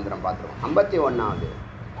 50வது மந்திரம் பார்த்துருவோம். 51வது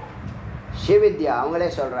ஸ்ரீவித்யா. அவங்களே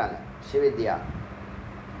சொல்கிறாங்க ஸ்ரீவித்யா.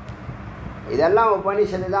 இதெல்லாம்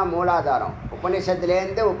உபனிஷத்து தான் மூலாதாரம்.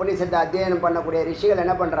 உபனிஷத்துலேருந்து உபனிஷத்தை அத்தியனம் பண்ணக்கூடிய ரிஷிகள்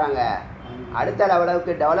என்ன பண்ணுறாங்க? அடுத்த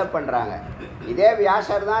லெவலுக்கு டெவலப் பண்ணுறாங்க. இதே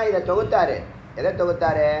வியாசர் தான் இதை தொகுத்தார். எதை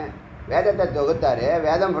தொகுத்தார்? வேதத்தை தொகுத்தார்.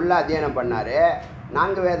 வேதம் ஃபுல்லாக அத்தியனம் பண்ணார்.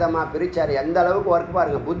 4 வேதமாக பிரித்தார். எந்த அளவுக்கு ஒர்க்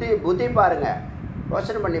பாருங்கள். புத்தி பாருங்கள்,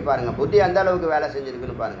 யோசனை பண்ணி பாருங்கள். புத்தி எந்த அளவுக்கு வேலை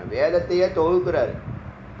செஞ்சுருக்குன்னு பாருங்கள். வேதத்தையே தொகுக்கிறாரு,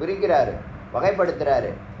 பிரிக்கிறாரு,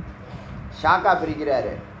 வகைப்படுத்துகிறாரு. ஷாக்கா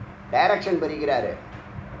பிரிக்கிறாரு, டைரக்ஷன் பிரிக்கிறாரு,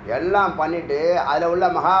 எல்லாம் பண்ணிவிட்டு அதில் உள்ள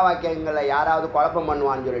மகா வாக்கியங்களை யாராவது குழப்பம்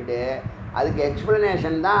பண்ணுவான்னு சொல்லிட்டு அதுக்கு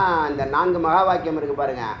எக்ஸ்ப்ளனேஷன் தான் இந்த 4 மகா வாக்கியம் இருக்குது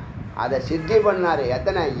பாருங்கள், அதை சித்தி பண்ணார்.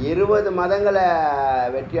 எத்தனை 20 மதங்களை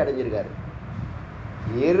வெற்றி அடைஞ்சிருக்காரு.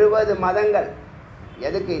 20 மதங்கள்.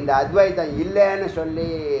 எதுக்கு? இந்த அத்வைத்தம் இல்லைன்னு சொல்லி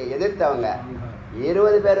எதிர்த்தவங்க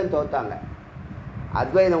 20 பேரும் தோத்தாங்க.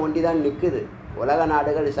 அத்வைதம் ஒண்டி தான் நிற்குது. உலக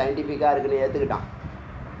நாடுகள் சயின்டிஃபிக்காக இருக்குன்னு ஏற்றுக்கிட்டான்.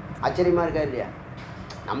 ஆச்சரியமாக இருக்கா இல்லையா?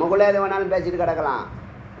 நமக்குள்ளே எது வேணாலும் பேசிட்டு கிடக்கலாம்.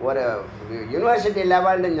 ஒரு யூனிவர்சிட்டி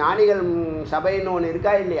லெவல்டு ஞானிகள் சபைன்னு ஒன்று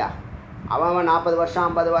இருக்கா இல்லையா? அவன் 40 வருஷம்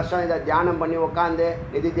 50 வருஷம் இதை தியானம் பண்ணி உட்காந்து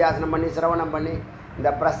நிதித்தியாசனம் பண்ணி சிரவணம் பண்ணி இந்த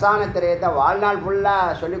பிரஸ்தான திரையத்தை வாழ்நாள்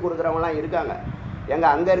ஃபுல்லாக சொல்லி கொடுக்குறவங்களாம் இருக்காங்க. எங்கே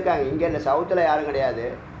அங்கே இருக்காங்க, இங்கே இல்லை. சவுத்தில் யாரும் கிடையாது,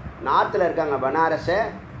 நார்த்தில் இருக்காங்க. பனாரஸ்,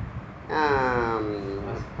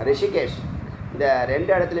 ரிஷிகேஷ், இந்த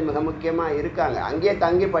 2 இடத்துலையும் மிக முக்கியமாக இருக்காங்க. அங்கேயே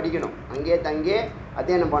தங்கி படிக்கணும், அங்கேயே தங்கி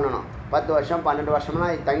அத்தியனம் பண்ணணும். 10 வருஷம் 12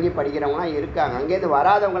 வருஷம்லாம் தங்கி படிக்கிறவங்களாம் இருக்காங்க. அங்கேருந்து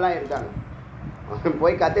வராதவங்களாம் இருக்காங்க.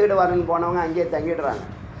 போய் கற்றுக்கிட்டு வரணுன்னு போனவங்க அங்கேயே தங்கிடுறாங்க.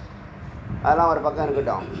 அதெல்லாம் ஒரு பக்கம்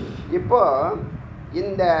இருக்கட்டும். இப்போது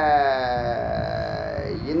இந்த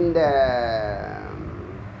இந்த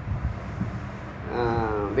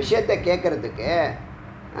விஷயத்தை கேட்குறதுக்கு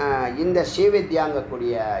இந்த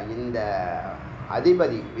ஸ்ரீவித்யாங்கக்கூடிய இந்த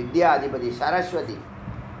அதிபதி, வித்யா அதிபதி சரஸ்வதி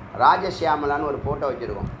ராஜசியாமலான்னு ஒரு ஃபோட்டோ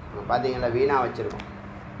வச்சுருக்கோம். பார்த்தீங்களா? வீணாக வச்சுருக்கோம்.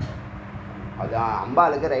 அதுதான்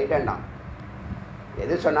அம்பாளுக்கு ரைட் ஹேண்டாம்.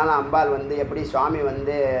 எது சொன்னாலும் அம்பாள் வந்து எப்படி சுவாமி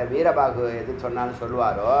வந்து வீரபாகு எது சொன்னாலும்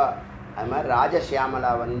சொல்லுவாரோ அது மாதிரி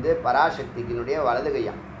ராஜசியாமலா வந்து பராசக்திக்கினுடைய வலது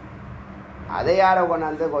கையம். அதை யாரை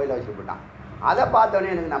கொண்டாந்து கோயிலை வச்சுட்டு போட்டான். அதை பார்த்தோன்னே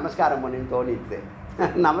எனக்கு நமஸ்காரம் பண்ணின்னு தோணிடுது.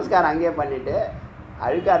 நமஸ்காரம் அங்கேயே பண்ணிவிட்டு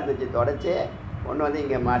அழுக்காக இருந்துச்சு, தொடச்சி ஒன்று வந்து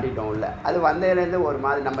இங்கே மாட்டிட்டோம் உள்ள. அது வந்ததுலேருந்து ஒரு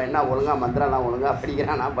மாதிரி நம்ம என்ன ஒழுங்காக மந்திரம்லாம் ஒழுங்காக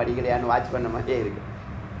படிக்கிறானா படிக்கலையான்னு வாட்ச் பண்ண மாதிரியே இருக்குது.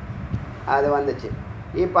 அது வந்துச்சு.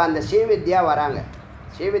 இப்போ அந்த ஸ்ரீவித்யா வராங்க.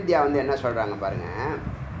 ஸ்ரீவித்யா வந்து என்ன சொல்கிறாங்க பாருங்கள்.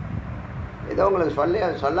 ஏதோ உங்களுக்கு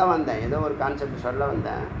சொல்ல வந்தேன், ஏதோ ஒரு கான்செப்ட் சொல்ல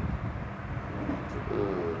வந்தேன்.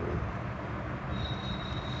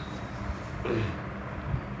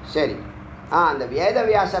 சரி, அந்த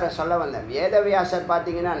வேதவியாசரை சொல்ல வந்தேன். வேதவியாசர்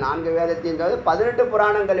பார்த்தீங்கன்னா 4 வேதத்தையும் 18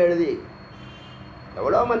 புராணங்கள் எழுதி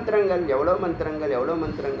எவ்வளோ மந்திரங்கள் எவ்வளோ மந்திரங்கள் எவ்வளோ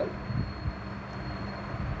மந்திரங்கள்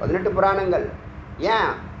 18 புராணங்கள்.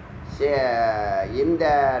 ஏன் இந்த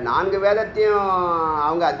 4 வேதத்தையும்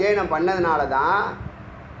அவங்க அத்தியனம் பண்ணதுனால தான்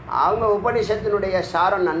அவங்க உபனிஷத்தினுடைய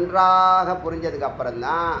சாரம் நன்றாக புரிஞ்சதுக்கு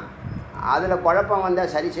அப்புறம்தான் அதில் குழப்பம்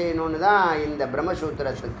வந்தால் சரி செய்யணும்னு தான் இந்த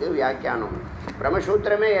பிரம்மசூத்திரத்துக்கு வியாக்கியானம்.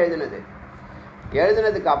 பிரம்மசூத்திரமே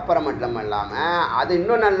எழுதுனதுக்கு அப்புறம் மட்டும் இல்லாமல் அது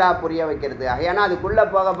இன்னும் நல்லா புரிய வைக்கிறது. ஏன்னா அதுக்குள்ளே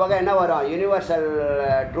போக போக என்ன வரும், யூனிவர்சல்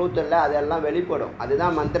ட்ரூத்தில் அதெல்லாம் வெளிப்படும்.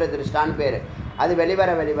 அதுதான் மந்திர திருஷ்டான்னு பேர். அது வெளிவர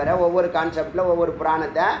ஒவ்வொரு கான்செப்டில் ஒவ்வொரு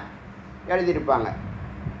புராணத்தை எழுதியிருப்பாங்க.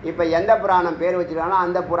 இப்போ எந்த புராணம் பேர் வச்சுருக்காங்களோ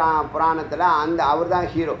அந்த புராணத்தில் அவர் தான்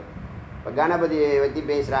ஹீரோ. இப்போ கணபதி பற்றி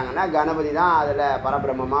பேசுகிறாங்கன்னா கணபதி தான் அதில்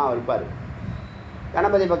பரபிரம்மமாக இருப்பார்.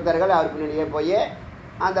 கணபதி பக்தர்கள் அவர் பின்னாடியே போய்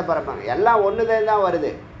அந்த பரபிரம்மம் எல்லாம் ஒன்றுதான்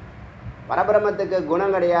வருது. பரபிரம்மத்துக்கு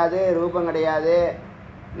குணம் கிடையாது, ரூபம் கிடையாது,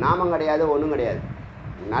 நாமம் கிடையாது, ஒன்றும் கிடையாது.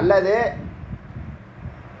 நல்லது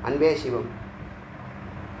அன்பே சிவம்.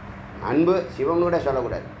 அன்பு சிவம்னு கூட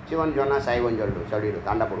சொல்லக்கூடாது. சிவன் சொன்னால் சைவம் சொல்லிவிடும்,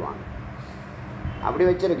 தாண்டப்படுவாங்க. அப்படி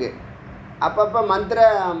வச்சுருக்கு. அப்பப்போ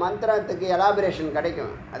மந்திரத்துக்கு எலாபரேஷன்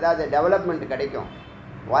கிடைக்கும், அதாவது டெவலப்மெண்ட் கிடைக்கும்,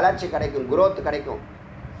 வளர்ச்சி கிடைக்கும், குரோத் கிடைக்கும்.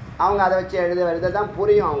 அவங்க அதை வச்சு எழுத தான்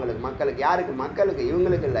புரியும் அவங்களுக்கு, மக்களுக்கு. யாருக்கு? மக்களுக்கு.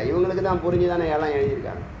 இவங்களுக்கு இல்லை, இவங்களுக்கு தான் புரிஞ்சு தானே எல்லாம்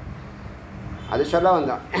எழுதியிருக்காங்க. அது சொல்ல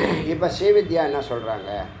வந்தோம். இப்போ ஸ்ரீவித்யா என்ன சொல்கிறாங்க,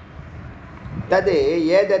 தது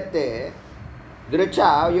ஏதத்து திருச்சா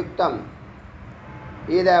யுக்தம்,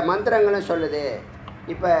 இதை மந்திரங்களும் சொல்லுது.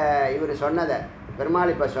 இப்போ இவர் சொன்னதை,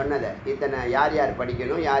 பெருமாள் இப்போ சொன்னதை, இத்தனை யார் யார்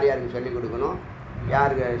படிக்கணும், யார் யாருக்கு சொல்லிக் கொடுக்கணும்,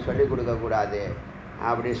 யாருக்கு சொல்லிக் கொடுக்கக்கூடாது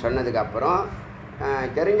அப்படின்னு சொன்னதுக்கப்புறம்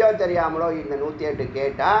தெரிஞ்சோ தெரியாமலோ இந்த 108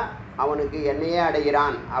 கேட்டால் அவனுக்கு என்னையே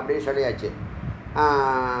அடைகிறான் அப்படின்னு சொல்லியாச்சு.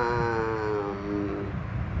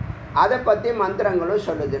 அதை பற்றி மந்திரங்களும்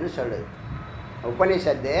சொல்லுதுன்னு சொல்லுது.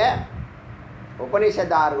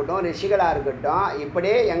 உபனிஷத்தாக இருக்கட்டும், ரிஷிகளாக இருக்கட்டும்,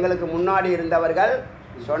 இப்படி எங்களுக்கு முன்னாடி இருந்தவர்கள்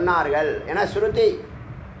சொன்னார்கள். ஏன்னா ஸ்ருதி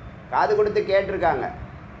காது கொடுத்து கேட்டிருக்காங்க.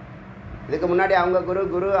 இதுக்கு முன்னாடி அவங்க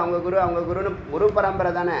குருன்னு குரு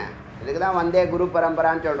பரம்பரை தானே. இதுக்கு தான் வந்தே குரு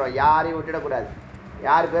பரம்பரான்னு சொல்கிறோம். யாரையும் விட்டுடக்கூடாது,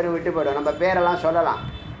 யார் பேரும் விட்டு போய்டும். நம்ம பேரெல்லாம் சொல்லலாம்.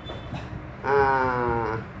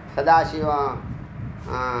 சதாசிவம்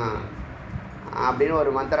அப்படின்னு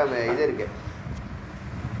ஒரு மந்திரம் இது இருக்குது.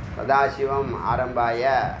 சதாசிவம் ஆரம்பாய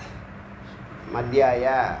மத்தியாய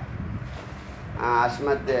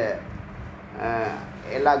அஸ்மத்,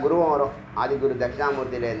 எல்லா குருவும் வரும். ஆதிகுரு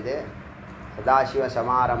தட்சிணாமூர்த்தியிலேருந்து சதாசிவ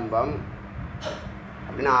சமாரம்பம்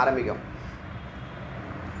அப்படின்னு ஆரம்பிக்கும்.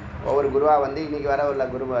 ஒவ்வொரு குருவாக வந்து இன்றைக்கி வர உள்ள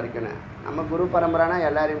குரு வரைக்கும்னு. நம்ம குரு பரம்பரைனா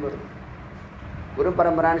எல்லாரையும் பொருந்தும். குரு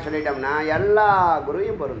பரம்பரான்னு சொல்லிட்டோம்னா எல்லா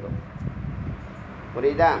குருவையும் பொருந்தும்.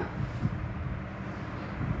 புரியுதா?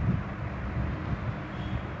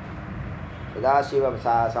 சதாசிவ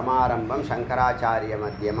சமாரம்பம் சங்கராச்சாரிய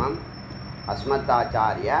மத்தியமம்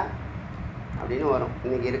அஸ்மத்தாச்சாரிய அப்படின்னு வரும்.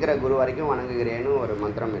 இன்றைக்கி இருக்கிற குரு வரைக்கும் வணங்குகிறேன்னு ஒரு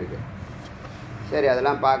மந்திரம் இருக்குது. சரி,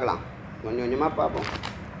 அதெல்லாம் பார்க்கலாம், கொஞ்சம் கொஞ்சமாக பார்ப்போம்.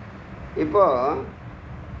 இப்போது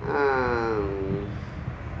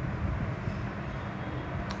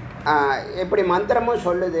எப்படி மந்திரமும்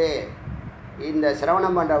சொல்லுது, இந்த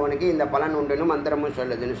சிரவணம் பண்ணுறவனுக்கு இந்த பலன் உண்டுன்னு மந்திரமும்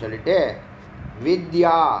சொல்லுதுன்னு சொல்லிட்டு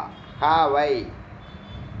வித்யா ஹவை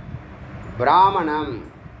பிராமணம்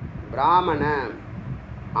பிராமணம்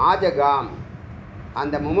ஆஜகாம்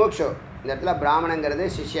அந்த முமுக்ஷு. இந்த இடத்துல பிராமணங்கிறது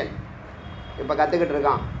சிஷ்யன், இப்போ கற்றுக்கிட்டு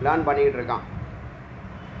இருக்கான், லேர்ன் பண்ணிக்கிட்டு இருக்கான்.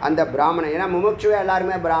 அந்த பிராமணன், ஏன்னா முமுக்ஷுவே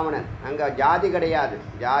எல்லாருமே பிராமணன், அங்கே ஜாதி கிடையாது.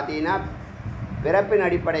 ஜாதினா பிறப்பின்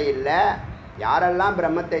அடிப்படை இல்லை. யாரெல்லாம்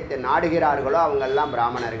பிரம்மத்தை நாடுகிறார்களோ அவங்கெல்லாம்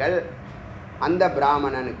பிராமணர்கள். அந்த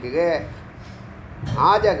பிராமணனுக்கு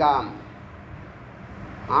ஆஜகாம்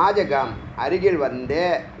ஆஜகாம் அருகில் வந்து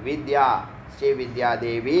வித்யா ஸ்ரீ வித்யா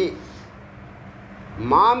தேவி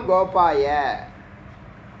மாம் கோபாய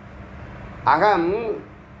அகம்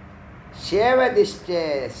சேவதிஷ்டே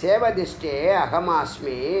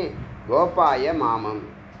அகமாஸ்மி கோபாய மாமம்.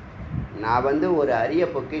 நான் வந்து ஒரு அரிய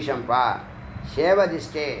பொக்கிஷம்பா.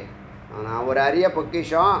 சேவதிஷ்டே, நான் ஒரு அரிய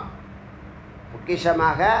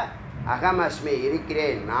பொக்கிஷமாக அகமஸ்மி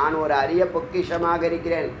இருக்கிறேன். நான் ஒரு அரிய பொக்கிஷமாக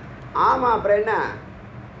இருக்கிறேன். ஆமாம், அப்புறம் என்ன?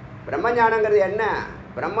 பிரம்மஞானங்கிறது என்ன?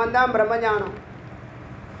 பிரம்மந்தான் பிரம்மஞானம்.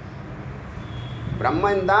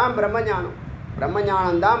 பிரம்மந்தான் பிரம்மஞானம்.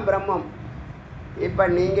 பிரம்மஞானம்தான் பிரம்மம். இப்போ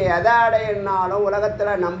நீங்கள் எதை அடையினாலும்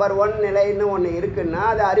உலகத்தில் நம்பர் 1 நிலைன்னு ஒன்று இருக்குன்னா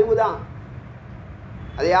அது அறிவு தான்.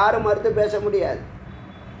 அது யாரும் மறுத்து பேச முடியாது.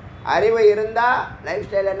 அறிவு இருந்தால் லைஃப்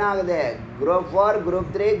ஸ்டைல் என்ன ஆகுது? குரூப் 4,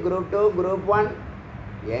 குரூப் 3, குரூப் 2, குரூப் 1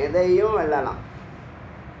 எதையும் வெல்லலாம்.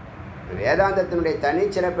 வேதாந்தத்தினுடைய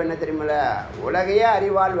தனிச்சிறப்பு என்ன தெரியுமில்ல? உலகையே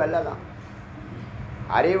அறிவால் வெல்லலாம்.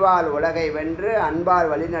 அறிவால் உலகை வென்று அன்பால்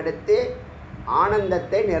வழிநடத்தி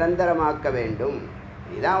ஆனந்தத்தை நிரந்தரமாக்க வேண்டும்.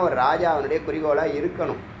 இதுதான் ஒரு ராஜாவினுடைய குறிக்கோளாக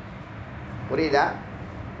இருக்கணும். புரியுதா?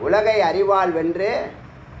 உலகை அறிவால் வென்று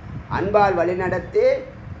அன்பால் வழிநடத்தி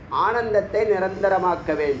ஆனந்தத்தை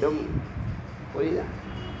நிரந்தரமாக்க வேண்டும். புரியுதா?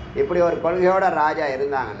 இப்படி ஒரு கொள்கையோட ராஜா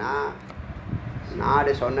இருந்தாங்கன்னா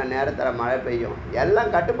நாடு சொன்ன நேரத்தில் மழை பெய்யும்.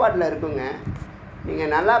 எல்லாம் கட்டுப்பாட்டில் இருக்குங்க.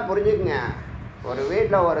 நீங்கள் நல்லா புரிஞ்சுக்குங்க. ஒரு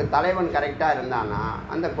வீட்டில் ஒரு தலைவன் கரெக்டாக இருந்தான்னா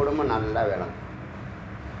அந்த குடும்பம் நல்லா விளங்கும்.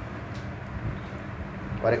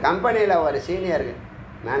 ஒரு கம்பெனியில் ஒரு சீனியர்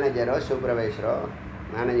மேனேஜரோ சூப்பர்வைசரோ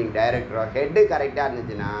மேனேஜிங் டைரக்டரோ ஹெட்டு கரெக்டாக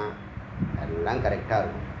இருந்துச்சுன்னா எல்லாம் கரெக்டாக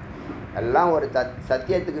இருக்கும். எல்லாம் ஒரு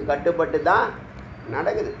சத்தியத்துக்கு கட்டுப்பட்டு தான்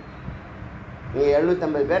நடக்குது. நீங்கள்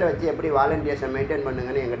 750 பேரை வச்சு எப்படி வாலண்டியர்ஸை மெயின்டைன்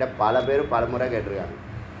பண்ணுங்கன்னு என்கிட்ட பல பேர் பல முறை கேட்டிருக்காங்க.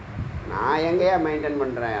 நான் எங்கேயா மெயின்டைன்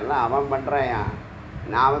பண்ணுறேன்? எல்லாம் அவன் பண்ணுறேன்.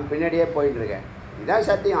 நான் அவன் பின்னாடியே போயிட்டுருக்கேன். இதுதான்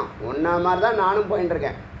சத்தியம். ஒன்றா மாதிரி தான் நானும்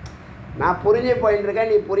போயிட்டுருக்கேன். நான் புரிஞ்சு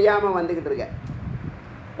போயிட்டுருக்கேன், நீ புரியாமல் வந்துக்கிட்டு இருக்க.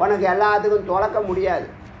 உனக்கு எல்லாத்துக்கும் தொலைக்க முடியாது.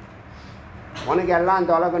 உனக்கு எல்லாம்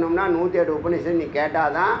தொலைக்கணும்னா 108 உபநிஷம் நீ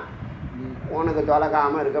கேட்டால் தான் உனக்கு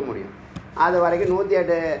தொலைக்காமல் இருக்க முடியும். அது வரைக்கும்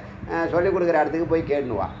 108 சொல்லிக் கொடுக்குற இடத்துக்கு போய்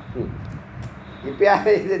கேட்டுனுவா. இப்போயா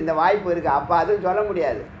இது இந்த வாய்ப்பு இருக்குது. அப்போ அதுவும் சொல்ல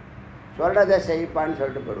முடியாது. சொல்கிறத செய்ப்பான்னு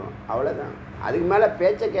சொல்லிட்டு போயிடுவோம். அவ்வளோதான். அதுக்கு மேலே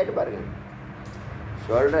பேச்சை கேட்டு பாருங்கள்.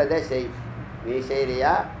 சொல்கிறத செய். நீ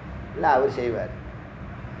செய்கிறியா இல்லை அவர் செய்வார்.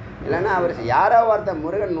 இல்லைன்னா அவர் யாரோ ஒருத்தர்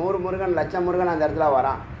முருகன் 100 முருகன் லட்சம் முருகன் அந்த இடத்துல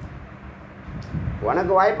வரான்.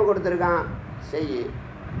 உனக்கு வாய்ப்பு கொடுத்துருக்கான், செய்.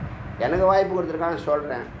 எனக்கு வாய்ப்பு கொடுத்துருக்கான்னு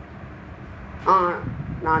சொல்கிறேன்.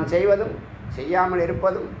 நான் செய்வதும் செய்யாமல்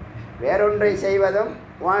இருப்பதும் வேறொன்றை செய்வதும்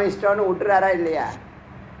உன் இஷ்டம்னு விட்டுறாரா இல்லையா?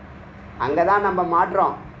 அங்கே தான் நம்ம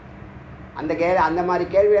மாற்றோம். அந்த மாதிரி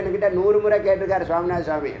கேள்வி என்கிட்ட 100 முறை கேட்டிருக்காரு சுவாமிநாத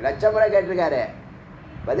சுவாமி, லட்சம் முறை கேட்டிருக்காரு.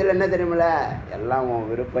 பதில் என்ன தெரியுமில்ல? எல்லாம் உன்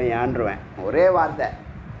விருப்பம் ஏன்றுவேன். ஒரே வார்த்தை,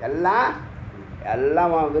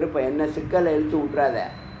 எல்லாம் உன் விருப்பம். என்ன சிக்கலை இழுத்து விட்றாத.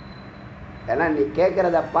 ஏன்னா நீ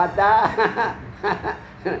கேட்குறத பார்த்தா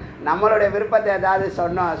நம்மளுடைய விருப்பத்தை ஏதாவது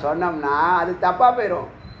சொன்னோம்னா அது தப்பாக போயிடும்.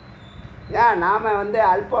 ஏன் நாம்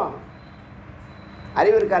அல்பம்.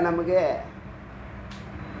 அறிவு இருக்கா நமக்கு?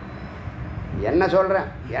 என்ன சொல்கிறேன்,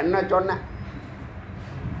 என்ன சொன்னேன்,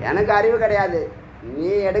 எனக்கு அறிவு கிடையாது. நீ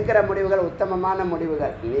எடுக்கிற முடிவுகள் உத்தமமான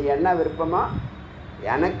முடிவுகள். நீ என்ன விருப்பமோ,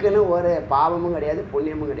 எனக்குன்னு ஒரு பாவமும் கிடையாது,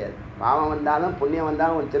 புண்ணியமும் கிடையாது. பாவம் வந்தாலும் புண்ணியம்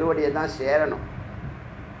வந்தாலும் உன் திருவடியை தான் சேரணும்.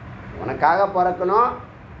 உனக்காக பிறக்கணும்,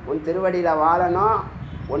 உன் திருவடியில் வாழணும்,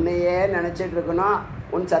 உன்னையே நினச்சிட்டு இருக்கணும்,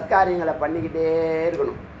 உன் சத்காரியங்களை பண்ணிக்கிட்டே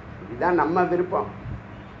இருக்கணும். இதுதான் நம்ம விருப்பம்.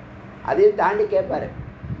 அதையும் தாண்டி கேட்பார்.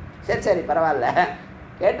 சரி சரி பரவாயில்ல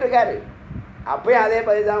கேட்டிருக்காரு. அப்பயும் அதே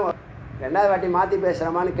பதில் தான். 2வது வாட்டி மாற்றி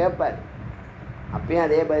பேசுகிறோமான்னு கேட்பார். அப்பயும்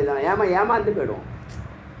அதே பதில் தான். ஏமாந்து போயிடுவோம்.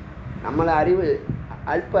 நம்மளை அறிவு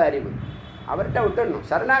அல்ப அறிவு அவர்கிட்ட விட்டுடணும்.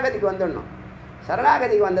 சரணாகதிக்கு வந்துடணும்.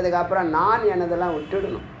 சரணாகதிக்கு வந்ததுக்கப்புறம் நான் எனதெல்லாம்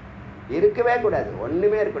விட்டுடணும். இருக்கவே கூடாது.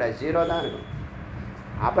 ஒன்றுமே இருக்கக்கூடாது. 0 தான் இருக்கணும்.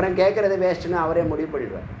 அப்புறம் கேட்குறது வேஸ்ட்டுன்னு அவரே முடிவு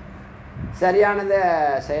பண்ணிடுவார். சரியானதை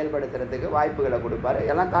செயல்படுத்துறதுக்கு வாய்ப்புகளை கொடுப்பார்.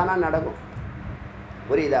 எல்லாம் தானாக நடக்கும்.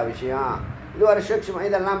 புரியுதா விஷயம்? இது ஒரு சூக்ஷ்மம்.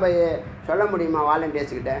 இதெல்லாம் போய் சொல்ல முடியுமா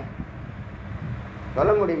வாலண்டியர்ஸ்கிட்ட?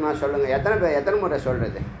 சொல்ல முடியுமா? சொல்லுங்கள். எத்தனை முறை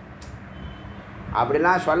சொல்கிறது?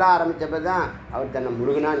 அப்படிலாம் சொல்ல ஆரம்பித்தப்போ தான் அவர் தன்னை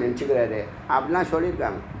முருகனாக நினச்சிக்கிறாரு அப்படிலாம்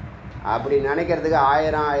சொல்லியிருக்காங்க. அப்படி நினைக்கிறதுக்கு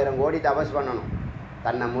 1000 கோடி தபஸ் பண்ணணும்.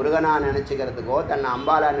 தன்னை முருகனாக நினச்சிக்கிறதுக்கோ, தன்னை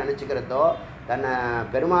அம்பாலாக நினச்சிக்கிறதோ, தன்னை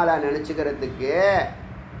பெருமாளாக நினச்சிக்கிறதுக்கு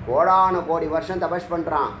கோடான கோடி வருஷம் தபஸ்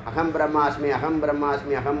பண்ணுறான். அகம் பிரம்மாஸ்மி அகம்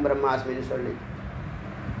பிரம்மாஸ்மி அகம் பிரம்மாஸ்மின்னு சொல்லி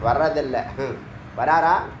வர்றதில்லை.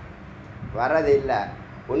 வராரா? வர்றதில்லை.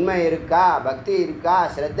 உண்மை இருக்கா? பக்தி இருக்கா?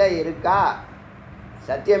 ஸ்ரத்தை இருக்கா?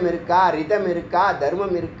 சத்தியம் இருக்கா? ரிதம் இருக்கா?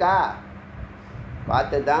 தர்மம் இருக்கா?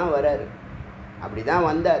 பார்த்து தான் வராரு. அப்படி தான்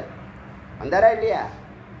வந்தாரா இல்லையா?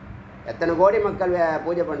 எத்தனை கோடி மக்கள்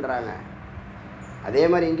பூஜை பண்ணுறாங்க. அதே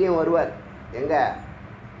மாதிரி இங்கேயும் வருவார். எங்கே?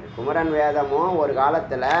 குமரன் வேதமும் ஒரு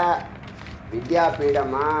காலத்தில்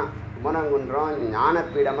வித்யாபீடமாக, குமரங்குன்றம்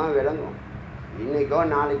ஞானப்பீடமாக விளங்கும். இன்றைக்கோ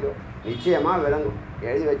நாளைக்கோ நிச்சயமாக விளங்கும்.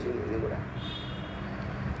 எழுதி வச்சுக்கணும் இது கூட.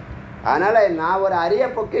 அதனால் நான் ஒரு அரிய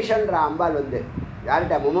பொக்கிஷன்ற அம்பாள்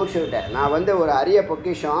யார்கிட்ட? முமுட்சுக்கிட்ட. நான் ஒரு அரிய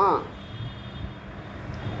பொக்கிஷம்.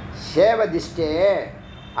 சேவதிஷ்டே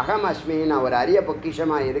அகம் அஸ்மி. நான் ஒரு அரிய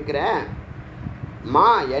பொக்கிஷமாக இருக்கிறேன். மா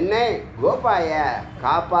என்னை கோபாய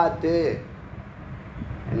காப்பாற்று.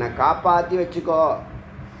 என்னை காப்பாற்றி வச்சுக்கோ.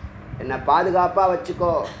 என்னை பாதுகாப்பாக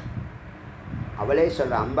வச்சுக்கோ. அவளே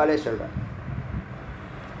சொல்கிறேன், அம்பாலே சொல்கிறேன்.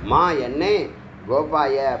 மா என்னை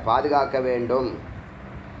கோபாய பாதுகாக்க வேண்டும்.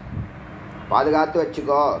 பாதுகாத்து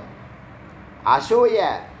வச்சுக்கோ. அசூய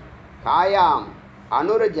காயாம்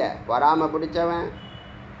அனுருஜ. வராம பிடிச்சவன்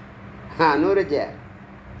அனுருஜ.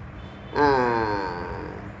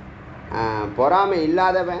 பொறாமை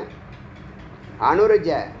இல்லாதவன். அனுருஜ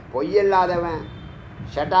பொய்யில்லாதவன்.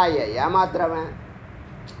 ஷட்டாய ஏமாத்துறவன்.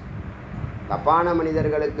 தப்பான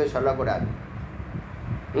மனிதர்களுக்கு சொல்லக்கூடாது.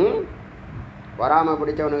 பொறாமை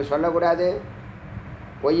பிடிச்சவனுக்கு சொல்லக்கூடாது.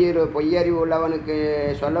 பொய்யறிவு உள்ளவனுக்கு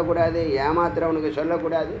சொல்லக்கூடாது. ஏமாத்துறவனுக்கு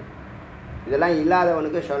சொல்லக்கூடாது. இதெல்லாம்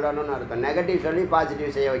இல்லாதவனுக்கு சொல்லணும்னு அர்த்தம். நெகட்டிவ் சொல்லி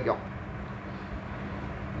பாசிட்டிவ் செய்ய வைக்கும்.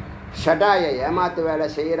 ஷட்டாய ஏமாத்து வேலை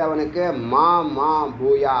செய்கிறவனுக்கு மா மா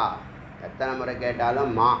பூயா. எத்தனை முறை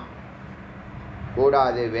கேட்டாலும் மா.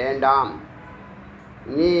 கூடாது, வேண்டாம்.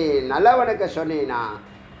 நீ நல்லவனுக்கு சொன்னீன்னா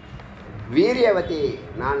வீரியவதி.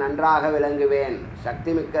 நான் நன்றாக விளங்குவேன்.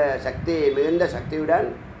 சக்தி மிகுந்த சக்தியுடன்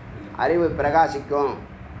அறிவு பிரகாசிக்கும்.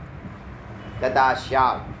 ததாஷ்யா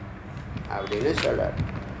அப்படின்னு சொல்கிறார்.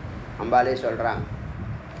 அம்பாலே சொல்கிறாங்க.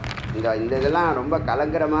 இந்த இதெல்லாம் ரொம்ப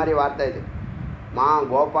கலங்குற மாதிரி வார்த்தை இது. மா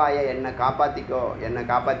கோபாய என்னை காப்பாற்றிக்கோ, என்னை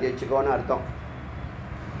காப்பாற்றி வச்சுக்கோன்னு அர்த்தம்.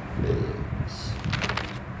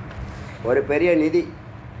 ஒரு பெரிய நிதி.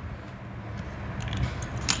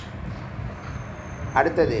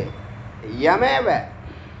 அடுத்தது யமேவ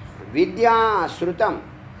வித்யா ஸ்ருதம்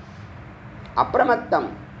அப்ரமத்தம்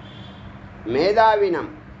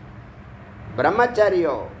மேதாவினம்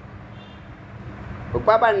பிரம்மச்சரியோ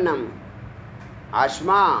உபபன்னம்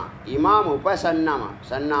அஸ்மா இமாம்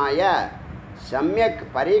சன்னாய சம்யக்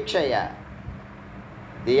பரீட்சய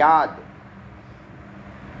தியாத்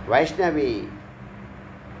வைஷ்ணவி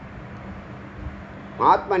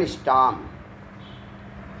ஆத்மனிஷ்டாம்.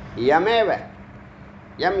 யமேவ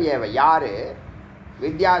எம் ஏவ யார்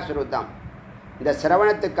வித்யாஸ்ருதம். இந்த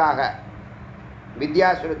சிரவணத்துக்காக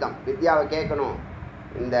வித்யாஸ்ருதம், வித்யாவை கேட்கணும்.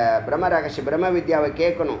 இந்த பிரம்ம வித்யாவை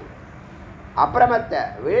கேட்கணும். அப்புறமத்த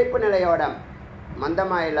விழிப்பு நிலையோட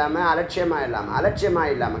மந்தமாக இல்லாமல் அலட்சியமாக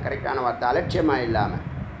இல்லாமல் கரெக்டான வார்த்தை அலட்சியமாக இல்லாமல்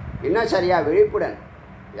இன்னும் சரியாக விழிப்புடன்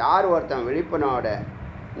யார் ஒருத்தன் விழிப்புனோட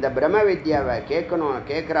இந்த பிரம்ம வித்யாவை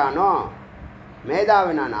கேட்குறானோ,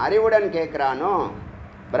 மேதாவினான் அறிவுடன் கேட்குறானோ,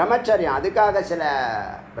 பிரம்மச்சரியம் அதுக்காக சில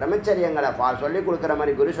பிரம்மச்சரியங்களை சொல்லிக் கொடுக்குற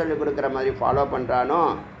மாதிரி குரு சொல்லிக் கொடுக்குற மாதிரி ஃபாலோ பண்ணுறானோ,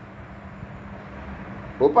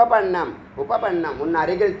 உபபன்னம் உன்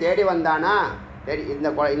அருகில் தேடி வந்தானா, தேடி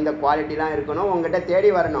இந்த குவாலிட்டிலாம் இருக்கணும், உங்ககிட்ட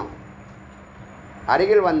தேடி வரணும்.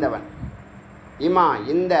 அருகில் வந்தவன் இமா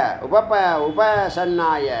இந்த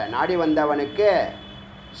உபசன்னாய நாடி வந்தவனுக்கு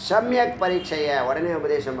சம்யக் பரீட்சையை உடனே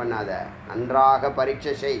உபதேசம் பண்ணாத, நன்றாக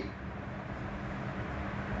பரீட்சை செய்,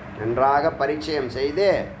 நன்றாக பரிச்சயம் செய்து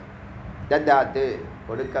தத்தாத்து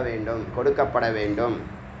கொடுக்கப்பட வேண்டும்.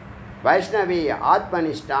 வைஷ்ணவி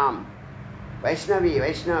ஆத்மனிஷ்டாம் வைஷ்ணவி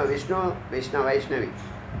விஷ்ணு வைஷ்ணவி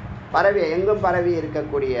பரவி எங்கும் பரவி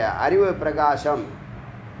இருக்கக்கூடிய அறிவு பிரகாசம்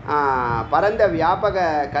பரந்த வியாபக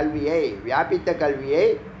கல்வியை வியாபித்த கல்வியை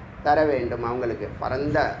தர வேண்டும் அவங்களுக்கு.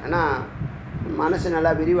 பரந்த ஆனால் மனசு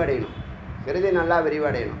நல்லா விரிவடையணும், கிருதி நல்லா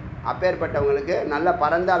விரிவடையணும். அப்பேற்பட்டவங்களுக்கு நல்ல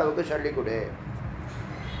பரந்த அளவுக்கு சொல்லிக் கொடு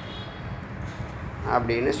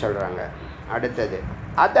அப்படின்னு சொல்கிறாங்க. அடுத்தது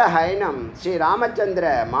அத ஹைனம் ஸ்ரீ ராமச்சந்திர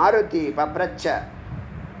மாருதி பப்ரச்ச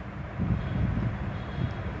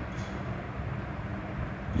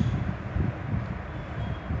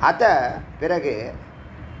அத பிறகு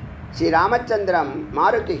ஸ்ரீ ராமச்சந்திரம்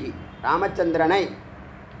மாருதி ராமச்சந்திரனை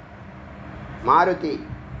மாருதி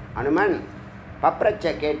அனுமன் பப்ரச்ச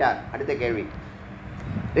கேட்டார். அடுத்த கேள்வி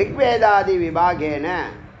ரிக்வேதாதி விபாகேன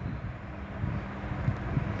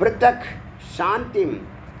பிருத்தக் சாந்திம்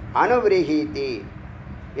அனுவிரீஹீதி.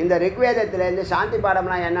 இந்த ரிக்வேதத்திலேருந்து சாந்தி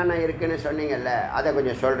பாடம்லாம் என்னென்ன இருக்குதுன்னு சொன்னீங்கல்ல, அதை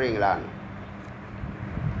கொஞ்சம் சொல்கிறீங்களான்னு.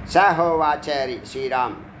 சஹோவாச்சாரி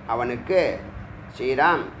ஸ்ரீராம் அவனுக்கு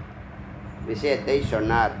ஸ்ரீராம் விஷயத்தை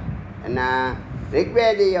சொன்னார். என்ன?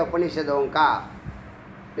 ரிக்வேதிய உபனிஷதோங்கா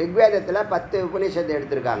ரிக்வேதத்தில் 10 உபனிஷத்து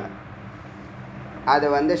எடுத்திருக்காங்க.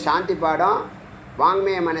 அது சாந்தி பாடம்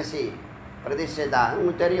வாங்மே மனசி பிரதிஷ்டதா.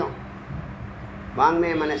 உங்களுக்கு தெரியும்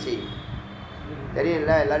வாங்மே மனசி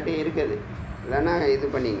தெரியும்ல, எல்லார்ட்டையும் இருக்குது, இல்லைன்னா இது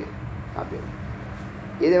பண்ணிங்க காப்பி.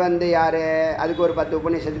 இது யார்? அதுக்கு ஒரு 10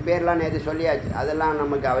 உபநிஷத்து பேர்லாம் நேற்று சொல்லியாச்சு, அதெல்லாம்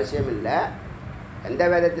நமக்கு அவசியம் இல்லை. எந்த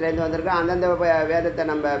வேதத்துலேருந்து வந்திருக்கோம் அந்தந்த வேதத்தை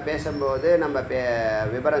நம்ம பேசும்போது நம்ம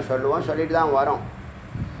விவரம் சொல்லுவோம், சொல்லிட்டு தான் வரோம்.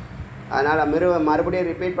 அதனால் மறுபடியும்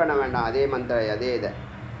ரிப்பீட் பண்ண வேண்டாம். அதே மந்திரம் அதே இதை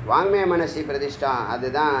வாங்மே மனசி பிரதிஷ்டா,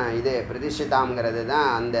 அதுதான் இது பிரதிஷ்டிதாங்கிறது தான்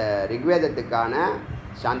அந்த ரிக்வேதத்துக்கான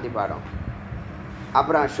சாந்தி பாடம்.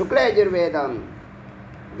 அப்புறம் சுக்ல யஜுர்வேதம்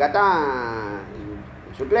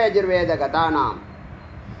சுக்லயஜுர்வேத கதானாம்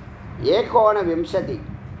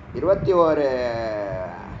 21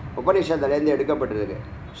 உபனிஷத்துலேருந்து எடுக்கப்பட்டிருக்கு.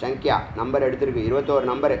 சங்கியா நம்பர் எடுத்திருக்கு, 21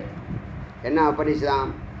 நம்பரு. என்ன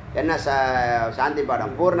உபனிஷதாம்? என்ன சாந்தி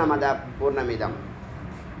பாடம்? பூர்ணமத பூர்ணமிதம்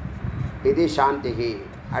இது சாந்திஹி.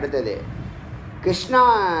 அடுத்தது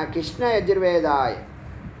கிருஷ்ண யஜுர்வேதாய்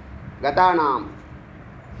கதானாம்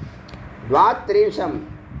 32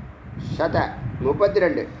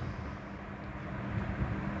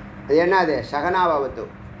 அது என்னது? சகனாபவத்து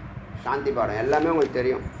சாந்தி பாடம். எல்லாமே உங்களுக்கு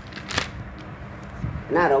தெரியும்.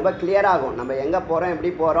 ஏன்னா ரொம்ப கிளியராகும். நம்ம எங்கே போகிறோம், எப்படி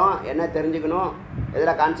போகிறோம், என்ன தெரிஞ்சுக்கணும்,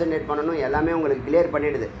 எதில் கான்சன்ட்ரேட் பண்ணணும், எல்லாமே உங்களுக்கு கிளியர்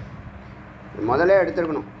பண்ணிடுது. முதல்ல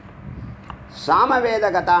எடுத்துருக்கணும். சாமவேத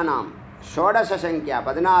கதானாம் ஷோடச சங்கியா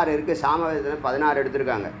 16 இருக்குது. சாமவேதத்தில் 16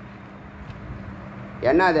 எடுத்திருக்காங்க.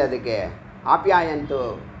 என்னது? அதுக்கு ஆப்யாயந்தோ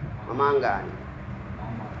மமாங்கானி.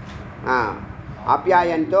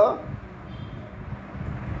 ஆப்யாயந்தோ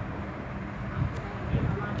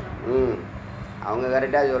அவங்க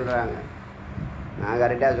கரெக்டாக சொல்கிறாங்க, நான்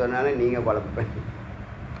கரெக்டாக சொன்னாலும் நீங்கள் குழப்ப.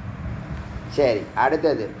 சரி,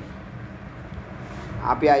 அடுத்தது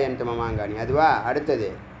ஆப்யாயந்த மமாங்கானி அதுவா? அடுத்தது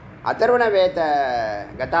அதர்வண வேத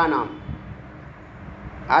கதானாம்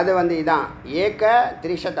அது இதான் ஏக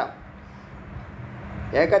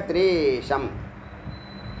த்ரிசதம்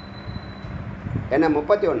என்ன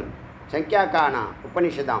 31 சங்கியாக்கானா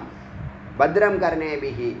உபனிஷதாம் பத்ரம்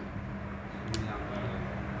கர்ணேபிஹி.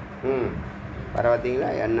 பரவாயில்லைங்களா?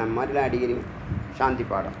 என்ன மாதிரிலாம் அடிக்கிறீங்க சாந்தி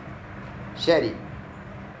பாடம். சரி,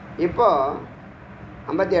 இப்போது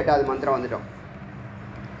 58வது மந்திரம் வந்துட்டோம்.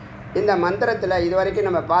 இந்த மந்திரத்தில் இது வரைக்கும்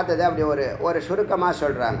நம்ம பார்த்தது அப்படி ஒரு சுருக்கமாக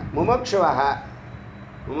சொல்கிறாங்க.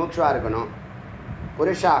 முமுட்சுவாக இருக்கணும்.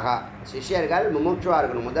 புருஷாக சிஷ்யர்கள் முமுட்சுவாக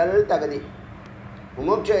இருக்கணும். முதல் தகுதி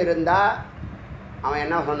முமுட்சு இருந்தால் அவன்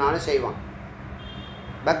என்ன சொன்னாலும் செய்வான்.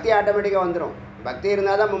 பக்தி ஆட்டோமேட்டிக்காக வந்துடும். பக்தி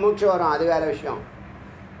இருந்தால் தான் முமுட்சு வரும், அது வேறு விஷயம்.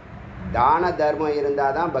 தான தர்மம்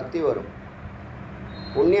இருந்தால் தான் பக்தி வரும்.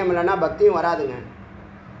 புண்ணியம் இல்லைன்னா பக்தியும் வராதுங்க.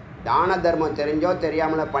 தான தர்மம் தெரிஞ்சோ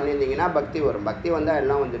தெரியாமலோ பண்ணியிருந்தீங்கன்னா பக்தி வரும். பக்தி வந்தால்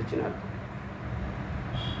எல்லாம் வந்துருச்சுன்னு அர்த்தம்.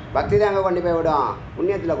 பக்தி தான் அங்கே கொண்டு போய் விடும்,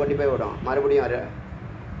 புண்ணியத்தில் கொண்டு போய் விடும். மறுபடியும்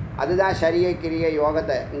அதுதான் சரிய கிரிய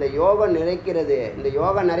யோகத்தை. இந்த யோகம் நிறைக்கிறது. இந்த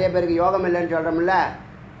யோகம் நிறைய பேருக்கு யோகம் இல்லைன்னு சொல்கிறோம்ல,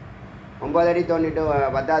 9 அடி தோண்டிட்டு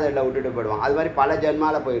 10வது அடியில் விட்டுட்டு போயிடுவான். அது மாதிரி பல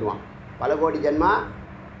ஜென்மாவில் போயிடுவான். பல கோடி ஜென்மா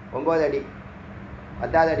 9 அடி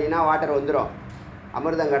 10வது அடினா வாட்டர் வந்துடும்,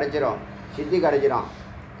 அமிர்தம் கிடச்சிரும், சித்தி கிடச்சிரும்.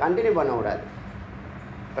 கண்டினியூ பண்ணக்கூடாது.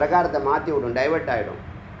 பிரகாரத்தை மாற்றி விடும், டைவெர்ட் ஆகிடும்.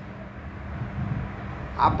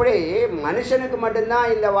 அப்படி மனுஷனுக்கு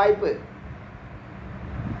மட்டும்தான் இந்த வாய்ப்பு.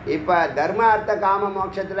 இப்போ தர்ம அர்த்த காம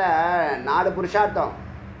மோட்சத்தில் 4 புருஷார்த்தம்.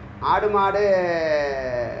 ஆடு மாடு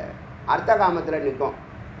அர்த்த காமத்தில் நிற்கும்.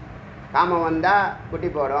 காமம் வந்தால் குட்டி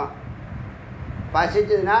போடும்,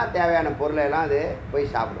 பசிச்சதுன்னா தேவையான பொருளெல்லாம் அது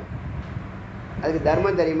போய் சாப்பிடும். அதுக்கு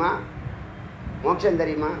தர்மம் தெரியுமா? மோட்சம்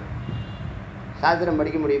தெரியுமா? சாஸ்திரம்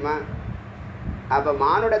படிக்க முடியுமா? அப்போ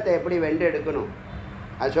மானுடத்தை எப்படி வென்று எடுக்கணும்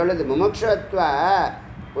அது சொல்லுது. முமுட்சுத்வ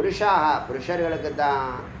புருஷாக, புருஷர்களுக்கு தான்,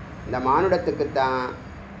 இந்த மானுடத்துக்கு தான்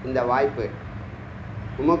இந்த வாய்ப்பு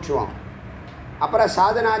முமுட்சுவம். அப்புறம்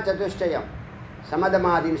சாதனா சதுஷ்டயம்,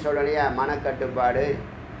 சமதமாதின்னு சொல்லலையா, மனக்கட்டுப்பாடு,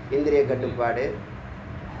 இந்திரிய கட்டுப்பாடு,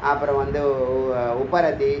 அப்புறம்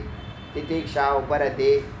உபரதி, திதீக்ஷா,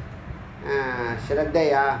 உபரதி,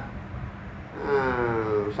 ஸ்ரத்தையா,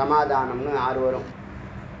 சமாதானம்னு 6 வரும்,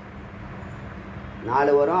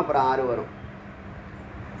 4 வரும், அப்புறம் 6 வரும்.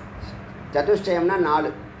 சதுஷ்டயம்னா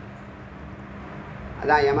 4,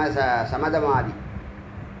 அதான் யம சமதமாதி.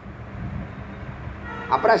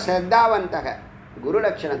 அப்புறம் ஸ்ரத்தாவந்தக, குரு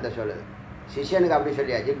லட்சணத்தை சொல்லுது. சிஷ்யனுக்கு அப்படி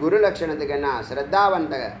சொல்லியாச்சு. குரு லட்சணத்துக்கு என்ன?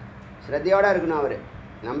 ஸ்ரத்தாவந்தக, ஸ்ரத்தையோடு இருக்கணும், அவர்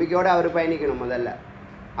நம்பிக்கையோடு அவர் பயணிக்கணும். முதல்ல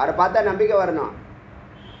அவரை பார்த்தா நம்பிக்கை வரணும்.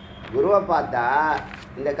 குருவை பார்த்தா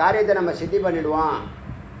இந்த காரியத்தை நம்ம சித்தி பண்ணிடுவோம்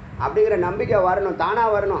அப்படிங்கிற நம்பிக்கை வரணும்,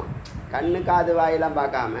 தானாக வரணும். கண்ணு காது வாயெல்லாம்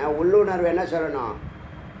பார்க்காம உள்ளுணர்வு என்ன சொல்லணும்?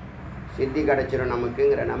 சித்தி கிடச்சிடும்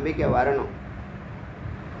நமக்குங்கிற நம்பிக்கை வரணும்.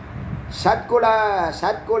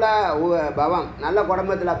 சத்குல பவம், நல்ல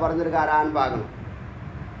குடும்பத்தில் பிறந்திருக்காரான்னு பார்க்கணும்.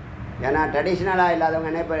 ஏன்னா ட்ரெடிஷ்னலாக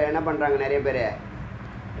இல்லாதவங்க என்ன பண்ணுறாங்க, நிறைய பேர்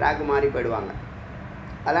ட்ராக்கு மாறி போயிடுவாங்க.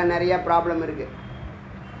 அதெல்லாம் நிறைய ப்ராப்ளம் இருக்குது.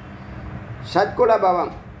 சத்குல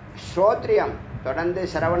பவம். ஸ்ரோத்ரியம், தொடர்ந்து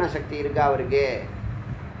சிரவண சக்தி இருக்கா அவருக்கு,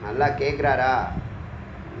 நல்லா கேட்குறாரா,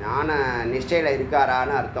 ஞான நிஷ்டையில்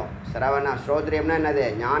இருக்காரான்னு அர்த்தம். ஸ்ரோத்ரியம்னா என்னது?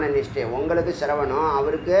 ஞான நிஷ்டை. உங்களுக்கு சிரவணம்,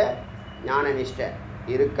 அவருக்கு ஞான நிஷ்டை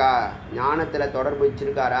இருக்கா, ஞானத்தில் தொடர்பு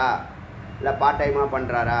வச்சுருக்காரா, இல்லை பார்ட் டைமாக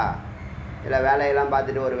பண்ணுறாரா, இல்லை வேலையெல்லாம்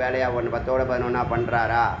பார்த்துட்டு ஒரு வேலையாக 10ஓட 11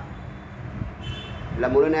 பண்ணுறாரா, இல்லை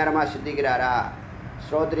முழு நேரமாக சுற்றிக்கிறாரா.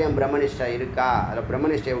 ஸ்ரோத்ரியம் பிரம்மனிஷ்டை இருக்கா, அதில்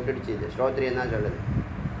பிரம்மனிஷ்டையை விட்டுடுச்சு, இது ஸ்ரோத்ரியம் தான் சொல்லுது.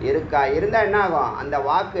 இருக்கா, இருந்தால் என்ன ஆகும்? அந்த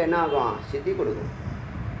வாக்கு என்ன ஆகும்? சித்தி கொடுக்கும்.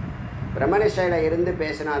 பிரம்மனிஷ்டையில் இருந்து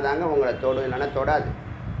பேசினா தாங்க உங்களை தொடும், இல்லைன்னா தொடாது.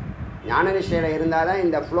 ஞான நிஷ்டையில் இருந்தால் தான்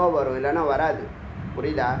இந்த ஃப்ளோ வரும், இல்லைன்னா வராது.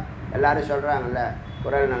 புரியுதா? எல்லோரும் சொல்கிறாங்கல்ல,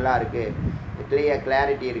 குரல் நல்லா இருக்குது,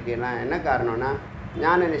 கிளாரிட்டி இருக்குன்னா என்ன காரணம்னா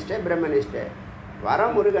ஞான நிஷ்டை, பிரம்மனிஷ்டை.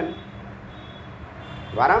 வரம் முருகன்,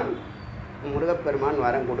 வரம் முருகப்பெருமான்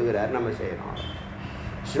வரம் கொடுக்குறாரு, நம்ம செய்கிறோம்.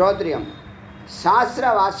 ஸ்ரோத்ரியம். சாஸ்திர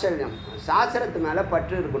வாத்சல்யம், சாஸ்திரத்து மேலே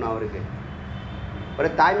பற்று இருக்கணும் அவருக்கு, ஒரு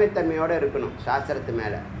தாய்மைத்தன்மையோடு இருக்கணும். சாஸ்திரத்து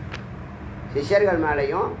மேலே, சிஷ்யர்கள்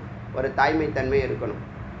மேலேயும் ஒரு தாய்மைத்தன்மை இருக்கணும்.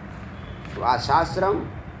 சாஸ்திரம்,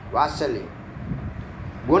 வாத்சல்யம்.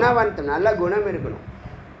 குணவந்தம், நல்ல குணம் இருக்கணும்.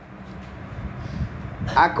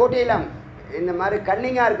 அக்குட்டிலம், இந்த மாதிரி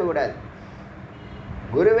கன்னிங்காக இருக்கக்கூடாது.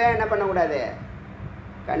 குருவே என்ன பண்ணக்கூடாது?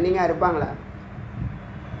 கன்னிங்காக இருப்பாங்களா?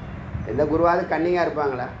 எந்த குருவாவது கன்னிங்காக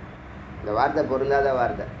இருப்பாங்களா? இந்த வார்த்தை பொருந்தாத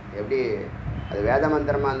வார்த்தை. எப்படி அது வேத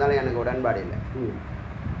மந்திரமாக இருந்தாலும் எனக்கு உடன்பாடு இல்லை.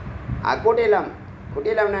 அக்குட்டிலம்,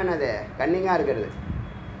 குட்டிலம்னா என்னது? கன்னிங்காக இருக்கிறது.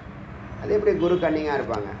 அது எப்படி குரு கன்னிங்காக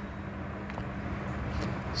இருப்பாங்க?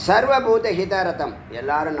 சர்வபூத ஹிதரதம்,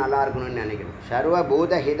 எல்லாரும் நல்லா இருக்கணும்னு நினைக்கணும்.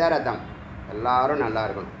 சர்வபூத ஹிதரதம், எல்லாரும் நல்லா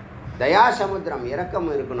இருக்கணும். தயா சமுத்திரம், இரக்கம்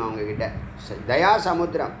இருக்கணும் அவங்கக்கிட்ட. தயா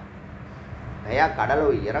சமுத்திரம், தயா கடல்,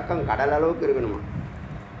 இரக்கம் கடல் அளவுக்கு இருக்கணுமா.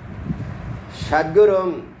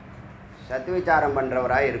 சத்குரும், சத் விசாரம்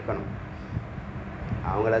பண்ணுறவராக இருக்கணும்.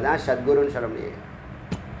 அவங்கள தான் சத்குருன்னு சொல்ல முடியாது.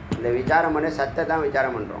 இந்த விசாரம் பண்ண சத்தை தான்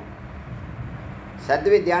விசாரம் பண்ணுறோம்.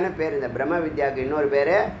 சத்வித்யான்னு பேர். இந்த பிரம்ம வித்யாவுக்கு இன்னொரு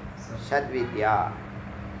பேர் சத்வித்யா.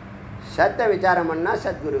 சத்தை விசாரம் பண்ணால்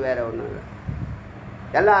சத்குரு, வேறு ஒன்றும் இல்லை.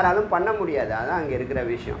 எல்லாராலும் பண்ண முடியாது, அதான் அங்கே இருக்கிற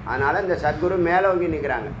விஷயம். அதனால் இந்த சத்குரு மேலோங்கி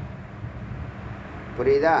நிற்கிறாங்க.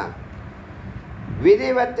 புரியுதா?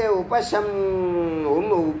 விதிவத்து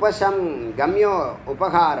உபசம் கம்யோ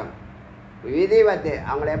உபகாரம். விதிவத்து,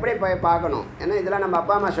 அவங்கள எப்படி போய் பார்க்கணும்? ஏன்னா இதெல்லாம் நம்ம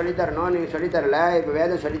அப்பா அம்மா சொல்லித்தரணும், நீங்கள் சொல்லித்தரல, இப்போ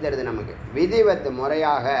வேதம் சொல்லித்தருது நமக்கு. விதிவத்து,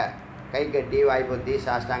 முறையாக கை கட்டி வாய்ப்புத்தி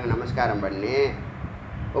சாஷ்டாங்க நமஸ்காரம் பண்ணி,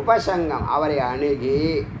 உபசங்கம், அவரை அணுகி,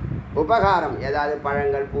 உபகாரம், ஏதாவது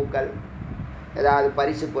பழங்கள், பூக்கள், ஏதாவது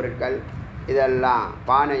பரிசு பொருட்கள், இதெல்லாம்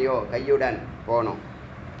பானையோ கையுடன் போகணும்.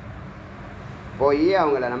 போய்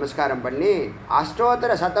அவங்கள நமஸ்காரம் பண்ணி,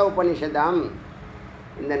 அஷ்டோத்தர சத உபனிஷதம்,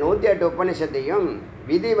 இந்த 108 உபனிஷத்தையும்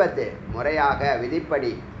விதிவத்து, முறையாக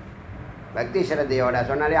விதிப்படி பக்தி ஸ்ரத்தையோட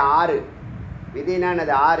சொன்னாலே 6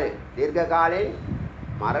 விதினானது 6 தீர்க்ககாலின்,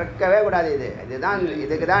 மறக்கவே கூடாது. இதுதான்,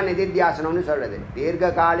 இதுக்கு தான் நிதித்தியாசனம்னு சொல்கிறது.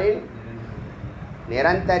 தீர்க்ககாலின்,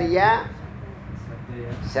 நிரந்தரிய,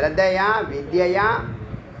 ஸ்ரத்தையா, வித்யா,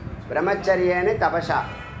 பிரம்மச்சரியன்னு, தபசா.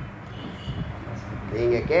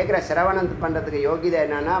 நீங்கள் கேட்குற சிரவணம் பண்ணுறதுக்கு யோகிதை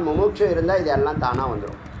என்னென்னா, முமுட்சு இருந்தால் இதெல்லாம் தானாக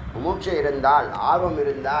வந்துடும். முமுட்சு இருந்தால், ஆர்வம்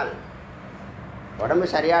இருந்தால், உடம்பு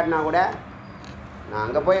சரியாடினா கூட நான்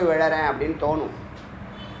அங்கே போய் விழறேன் அப்படின்னு தோணும்.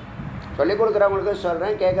 சொல்லிக் கொடுக்குறவங்களுக்கும்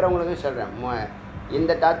சொல்கிறேன், கேட்குறவங்களுக்கும் சொல்கிறேன்.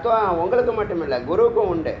 இந்த தத்துவம் உங்களுக்கு மட்டும் இல்லை,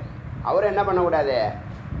 குருவுக்கும் உண்டு. அவர் என்ன பண்ணக்கூடாது,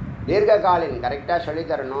 தீர்க்ககாலின் கரெக்டாக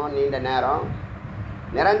சொல்லித்தரணும். நீண்ட நேரம்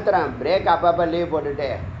நிரந்தரம் பிரேக் அப்பப்போ லீவ் போட்டுட்டு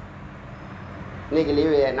இன்றைக்கி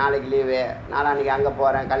லீவு, நாளைக்கு லீவு, நாளான்னைக்கு அங்கே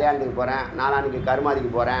போகிறேன், கல்யாணத்துக்கு போகிறேன், நாளான்னைக்கு கருமாதிக்கு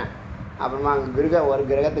போகிறேன், அப்புறமா அங்கே ஒரு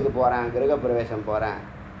கிரகத்துக்கு போகிறேன், கிரக பிரவேசம் போகிறேன்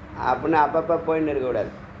அப்படின்னு அப்பப்போ போயின்னு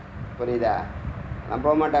இருக்கக்கூடாது. புரியுதா? நான்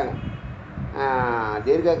போக மாட்டாங்க.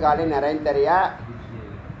 தீர்க்ககாலின் நிறைந்தறியா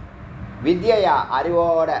வித்யா,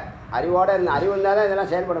 அறிவோட இருந்து, அறிவு இருந்தால் தான்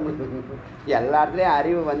இதெல்லாம் செயல்பட முடியும். எல்லா இடத்துலையும்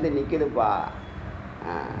அறிவு வந்து நிற்குதுப்பா.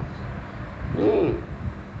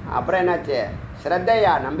 அப்புறம் என்னாச்சு,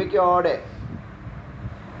 ஸ்ரத்தையா, நம்பிக்கையோடு,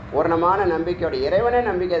 பூர்ணமான நம்பிக்கையோடு, இறைவனே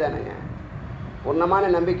நம்பிக்கை தானேங்க, பூர்ணமான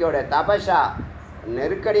நம்பிக்கையோடு. தபஸா,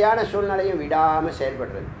 நெருக்கடியான சூழ்நிலையும் விடாமல்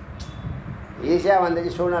செயல்படுறது. ஈஸியாக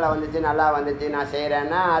வந்துச்சு, சூழ்நிலை வந்துச்சு, நல்லா வந்துச்சு, நான்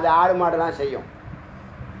செய்கிறேன்னா அது ஆடு மாடெல்லாம் செய்யும்.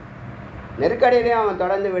 நெருக்கடியிலையும் அவன்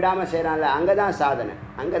தொடர்ந்து விடாமல் செய்கிறான்ல, அங்கே தான் சாதனை,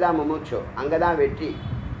 அங்கே தான் முமுட்சு, அங்கே தான் வெற்றி.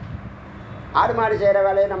 ஆடு மாடு செய்கிற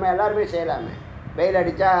வேலையை நம்ம எல்லாருமே செய்யலாமே. வெயில்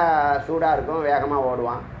அடித்தா சூடாக இருக்கும், வேகமாக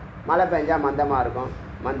ஓடுவான். மழை பெஞ்சால் மந்தமாக இருக்கும்,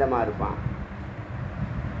 மந்தமாக இருப்பான்.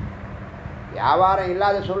 வியாபாரம்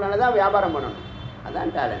இல்லாத சூழ்நிலை தான் வியாபாரம் பண்ணணும்.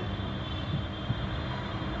 அதான் டேலண்ட்.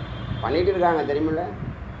 பண்ணிகிட்டு இருக்காங்க, தெரியுமில்ல?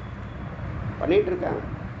 பண்ணிகிட்ருக்காங்க,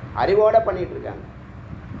 அறிவோடு பண்ணிகிட்ருக்காங்க,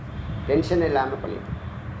 டென்ஷன் இல்லாமல் பண்ணிட்டு.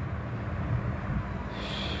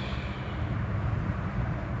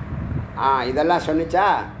 இதெல்லாம் சொன்னிச்சா.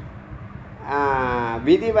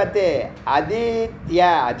 விதிவத்து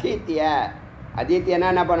அதீத்தியனா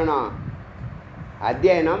என்ன பண்ணணும்,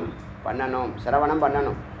 அத்தியனம் பண்ணணும், சிரவணம்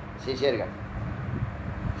பண்ணணும் சிஷியர்கள்.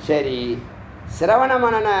 சரி, சிரவண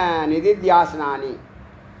மனன நிதித்தியாசனானி,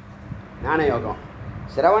 ஞானயோகம்.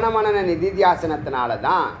 சிரவண மனன நிதித்தியாசனத்தினால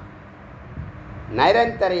தான்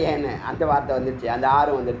நைரந்தரையன்னு அந்த வார்த்தை வந்துடுச்சு, அந்த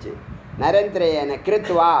 6 வந்துடுச்சு. நைரந்தரையன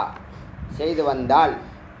கிருத்வா, செய்து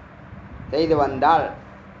வந்தால்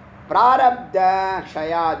பிராரப்த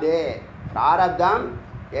க்ஷயாதே, பிராரப்தம்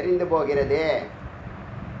எரிந்து போகிறது.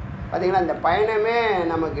 பார்த்திங்களா, இந்த பயணமே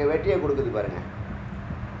நமக்கு வெற்றியை கொடுக்குது பாருங்கள்.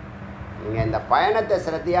 நீங்கள் இந்த பயணத்தை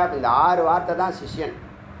சிரத்தையாக, இந்த 6 வார்த்தை தான் சிஷ்யன்.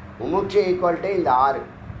 முமுட்சு ஈக்குவல் டு இந்த 6,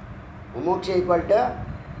 முமுட்சு ஈக்குவல் டு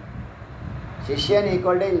சிஷ்யன்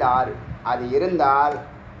ஈக்குவல் டு இந்த 6. அது இருந்தால்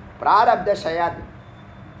பிராரப்த க்ஷயாத்,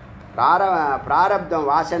 பிராரப்தம்,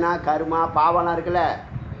 வாசனா, கர்மா, பாவம்லாம் இருக்குல்ல,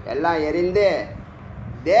 எல்லாம் எரிந்து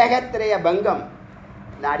தேகத்திரைய பங்கம்.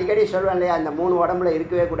 இந்த அடிக்கடி சொல்வேன் இல்லையா, இந்த 3 உடம்புல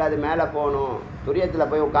இருக்கவே கூடாது, மேலே போகணும், துரியத்தில்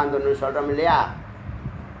போய் உட்காந்துடணும்னு சொல்கிறோம் இல்லையா.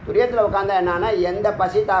 துரியத்தில் உட்காந்தா என்னன்னா, எந்த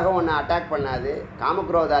பசித்தாக ஒன்று அட்டாக் பண்ணாது,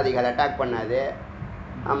 காமக்ரோதாதிகள் அட்டாக் பண்ணாது,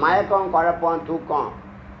 மயக்கம், குழப்பம், தூக்கம்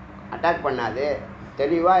அட்டாக் பண்ணாது,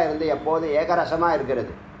 தெளிவாக இருந்து எப்போதும் ஏகரசமாக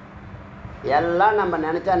இருக்கிறது. எல்லாம் நம்ம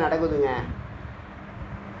நினச்சா நடக்குதுங்க,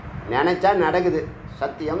 நினச்சா நடக்குது.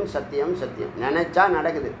 சத்தியம் சத்தியம் சத்தியம், நினச்சா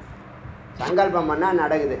நடக்குது, சங்கல்பம் பண்ணால்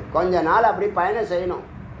நடக்குது. கொஞ்ச நாள் அப்படி பயணம் செய்யணும்,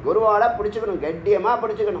 குருவோட பிடிச்சிக்கணும், கெட்டியமாக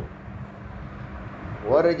பிடிச்சிக்கணும்.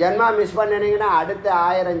 ஒரு ஜென்மா மிஸ் பண்ணினீங்கன்னா அடுத்த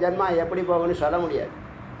 1000 ஜென்மா எப்படி போகணும்னு சொல்ல முடியாது.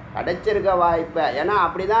 கிடைச்சிருக்க வாய்ப்பை, ஏன்னா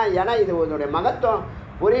அப்படி தான், ஏன்னா இது உங்களுடைய மகத்துவம்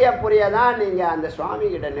புரிய தான் நீங்கள் அந்த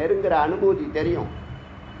சுவாமிகிட்ட நெருங்குற அனுபூதி தெரியும்.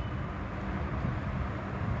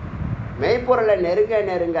 மெய்ப்பொருளை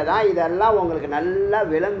நெருங்க தான் இதெல்லாம் உங்களுக்கு நல்லா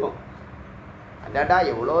விளங்கும். அடாடா,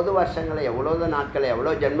 எவ்வளோது வருஷங்களை, எவ்வளோது நாட்களை,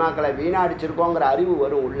 எவ்வளோ ஜென்மாக்களை வீணாடிச்சிருக்கோங்கிற அறிவு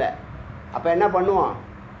வரும் உள்ள. அப்போ என்ன பண்ணுவோம்,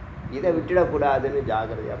 இதை விட்டுடக்கூடாதுன்னு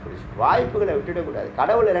ஜாகிரதையாக புரிச்சு, வாய்ப்புகளை விட்டுடக்கூடாது.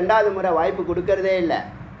 கடவுள் 2வது முறை வாய்ப்பு கொடுக்கறதே இல்லை.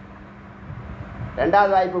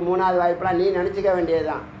 2வது வாய்ப்பு, 3வது வாய்ப்புலாம் நீ நினச்சிக்க வேண்டியது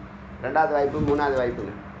தான். 2வது வாய்ப்பு, 3வது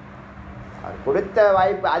வாய்ப்புன்னு அவர் கொடுத்த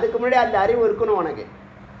வாய்ப்பு. அதுக்கு முன்னாடி அந்த அறிவு இருக்கணும் உனக்கு.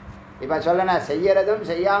 இப்போ சொல்லணும், செய்கிறதும்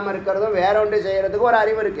செய்யாமல் இருக்கிறதும் வேற ஒன்று செய்கிறதுக்கு ஒரு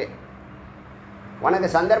அறிவு இருக்குது. உனக்கு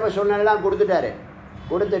சந்தர்ப்ப சூழ்நிலைலாம் கொடுத்துட்டாரு,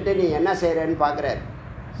 கொடுத்துட்டு நீ என்ன செய்கிறேன்னு பார்க்குறாரு.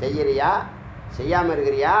 செய்கிறியா, செய்யாமல்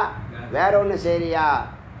இருக்கிறியா, வேற ஒன்று செய்கிறியா?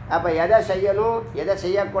 அப்போ எதை செய்யணும், எதை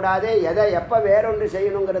செய்யக்கூடாது, எதை எப்போ வேற ஒன்று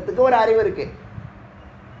செய்யணுங்கிறதுக்கு ஒரு அறிவு இருக்குது.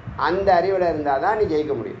 அந்த அறிவில் இருந்தால் தான் நீ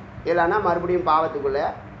ஜெயிக்க முடியும். இல்லைன்னா மறுபடியும் பாவத்துக்குள்ளே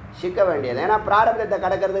சிக்க வேண்டியது. ஏன்னா பிராரப்தத்தை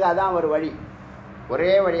கடக்கிறதுக்கு அதான் ஒரு வழி,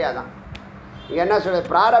 ஒரே வழியாக தான். இங்கே என்ன சொல்ல,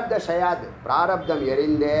 பிராரப்த ஷயாது, பிராரப்தம்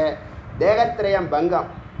எரிந்து தேகத்திரயம் பங்கம்.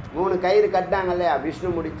 3 கயிறு கட்டினாங்க இல்லையா, விஷ்ணு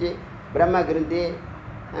முடித்து பிரம்ம கிரந்தி,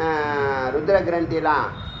 ருத்ர கிரந்திலாம்,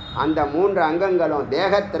 அந்த 3 அங்கங்களும்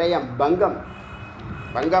தேகத்திரயம்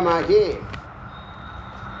பங்கமாகி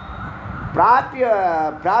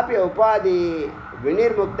பிராபிய உபாதி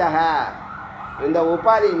வினிர்முக்தக, இந்த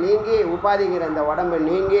உபாதி நீங்கி, உபாதிங்கிற இந்த உடம்பு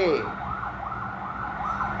நீங்கி,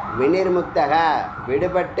 வினிர்முக்தக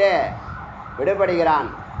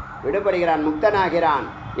விடுபடுகிறான், முக்தனாகிறான்.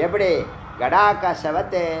 எப்படி?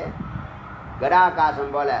 கடாகாசவத்தே,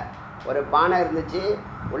 கடாகாசம் போல் ஒரு பானை இருந்துச்சு,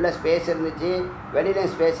 உள்ள ஸ்பேஸ் இருந்துச்சு,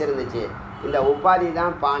 வெளியிலையும் ஸ்பேஸ் இருந்துச்சு. இந்த உபாதி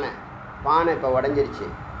தான் பானை. பானை இப்போ உடஞ்சிருச்சு.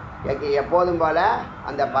 எப்போதும் போல்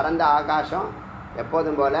அந்த பரந்த ஆகாசம்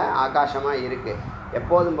எப்போதும் போல் ஆகாசமாக இருக்குது.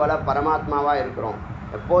 எப்போதும் போல் பரமாத்மாவாக இருக்கிறோம்.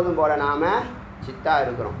 எப்போதும் போல் நாம் சித்தாக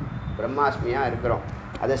இருக்கிறோம், பிரம்மாஸ்மியாக இருக்கிறோம்.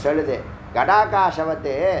 அதை சொல்லுது.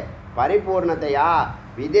 கடாகாசவத்து பரிபூர்ணத்தையா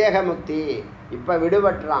விதேக முக்தி. இப்போ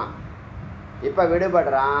விடுபடுறான்.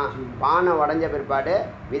 பானை உடஞ்ச பிற்பாடு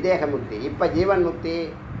விதேக முக்தி. இப்போ ஜீவன் முக்தி,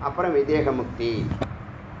 அப்புறம் விதேக முக்தி.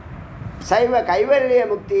 சைவ கைவல்ய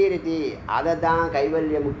முக்தி ரீதி, அதை தான்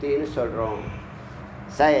கைவல்ய முக்தின்னு சொல்கிறோம்.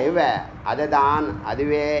 சைவ அதை தான்,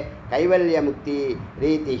 அதுவே கைவல்ய முக்தி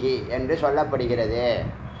ரீதிகி என்று சொல்லப்படுகிறது.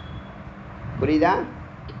 புரியுதா?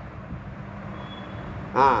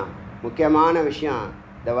 முக்கியமான விஷயம்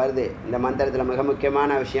இந்த வருது, இந்த மந்திரத்தில் மிக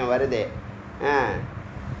முக்கியமான விஷயம் வருது.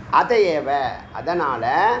 அதையேவ அதனால்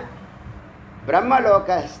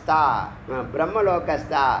பிரம்மலோகஸ்தா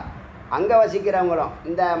அங்கே வசிக்கிறவங்களும்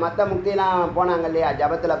இந்த மற்ற முக்திலாம் போனாங்க இல்லையா,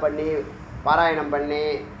 ஜபத்தில் பண்ணி, பாராயணம் பண்ணி,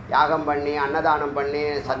 யாகம் பண்ணி, அன்னதானம் பண்ணி,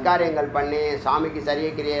 சத்காரியங்கள் பண்ணி, சாமிக்கு சரிய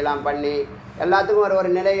கிரியெல்லாம் பண்ணி, எல்லாத்துக்கும்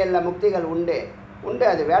ஒரு நிலைகளில் முக்திகள் உண்டு.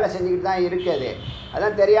 அது வேலை செஞ்சுக்கிட்டு தான் இருக்குது.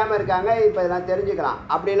 அதான் தெரியாமல் இருக்காங்க. இப்போ இதெல்லாம் தெரிஞ்சுக்கலாம்.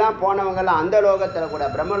 அப்படிலாம் போனவங்கெல்லாம் அந்த லோகத்தில் கூட,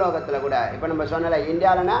 பிரம்மலோகத்தில் கூட, இப்போ நம்ம சொன்னல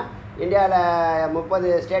இந்தியாவில்னா, இந்தியாவில் 30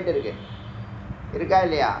 ஸ்டேட் இருக்கா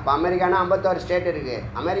இல்லையா? இப்போ அமெரிக்கானா 51 ஸ்டேட் இருக்குது.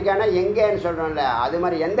 அமெரிக்கானா எங்கேன்னு சொல்கிறோம்ல, அது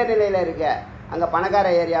மாதிரி எந்த நிலையில் இருக்க, அங்கே பணக்கார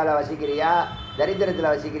ஏரியாவில் வசிக்கிறியா,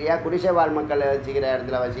 தரித்திரத்தில் வசிக்கிறியா, குடிசை வாழ் மக்கள் வசிக்கிற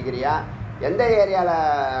இடத்துல வசிக்கிறியா, எந்த ஏரியாவில்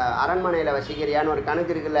அரண்மனையில் வசிக்கிறியான்னு ஒரு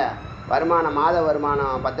கணக்கு இருக்குல்ல. வருமானம், மாத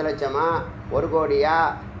வருமானம் 10 லட்சமா, 1 கோடியா,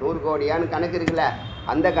 100 கோடியான்னு கணக்கு இருக்குல்ல.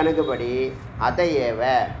 அந்த கணக்குப்படி அதையேவ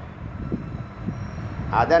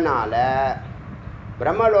அதனால்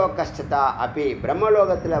பிரம்மலோகஸ்தா அப்படி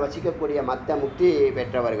பிரம்மலோகத்தில் வசிக்கக்கூடிய மற்ற முக்தி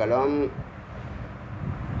பெற்றவர்களும்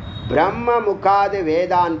பிரம்ம முகாது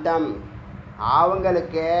வேதாந்தம்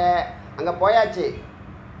அவங்களுக்கு அங்கே போயாச்சு,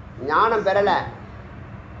 ஞானம் பெறலை,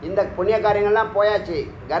 இந்த புண்ணிய காரியங்கள்லாம் போயாச்சு,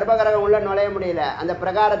 கர்ப்பகிரகம் உள்ள நுழைய முடியல. அந்த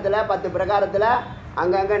பிரகாரத்தில் 10 பிரகாரத்தில்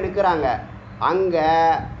அங்கங்கே நிற்கிறாங்க. அங்கே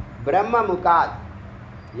பிரம்ம முகாத்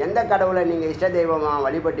எந்த கடவுளை நீங்கள் இஷ்ட தெய்வமாக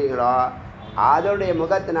வழிபட்டீங்களோ அதோடைய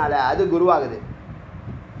முகத்தினால அது குருவாகுது.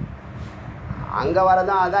 அங்கே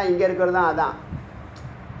வரதான் அதான், இங்கே இருக்கிறதும் அதான்.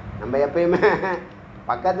 நம்ம எப்பயுமே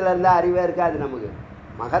பக்கத்தில் இருந்தால் அறிவே இருக்காது, நமக்கு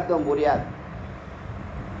மகத்துவம் புரியாது.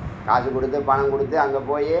 காசு கொடுத்து பணம் கொடுத்து அங்கே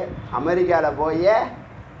போய் அமெரிக்காவில் போய்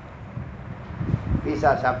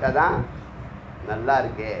பீஸா சாப்பிட்டா தான் நல்லா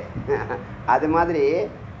இருக்கு. அது மாதிரி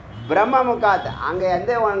பிரம்ம முகாத் அங்கே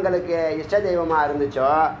எந்த உங்களுக்கு இஷ்ட தெய்வமாக இருந்துச்சோ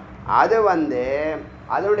அது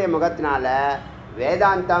அதனுடைய முகத்தினால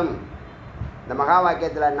வேதாந்தம், இந்த மகா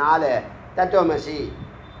வாக்கியத்தில் 4 தத்துவமசி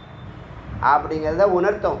அப்படிங்கிறத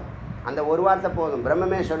உணர்த்தும். அந்த ஒரு வார்த்தை போதும்,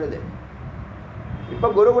 பிரம்மமே சொல்லுது. இப்போ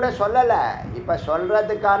குரு கூட சொல்லலை, இப்போ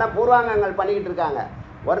சொல்கிறதுக்கான பூர்வாங்கங்கள் பண்ணிக்கிட்டு இருக்காங்க.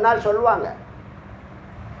 ஒரு நாள் சொல்லுவாங்க.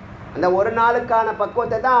 அந்த ஒரு நாளுக்கான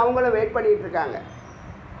பக்குவத்தை தான் அவங்களும் வெயிட் பண்ணிக்கிட்டு இருக்காங்க.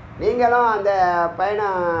 நீங்களும் அந்த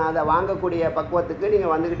பயணம் அதை வாங்கக்கூடிய பக்குவத்துக்கு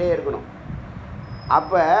நீங்கள் வந்துக்கிட்டே இருக்கணும்.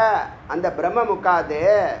 அப்போ அந்த பிரம்ம முக்காது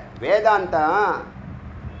வேதாந்தம்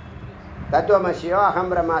தத்துவமசியோ அகம்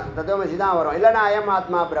பிரம்மாசி, தத்துவமசி தான் வரும். இல்லைன்னா அயம்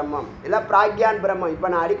ஆத்மா பிரம்மம், இல்லை பிராக்யான் பிரம்மம். இப்போ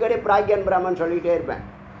நான் அடிக்கடி பிராக்யான் பிரம்மன் சொல்லிக்கிட்டே இருப்பேன்.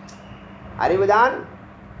 அறிவுதான்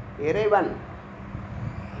இறைவன்.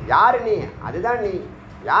 யார் நீ? அதுதான் நீ.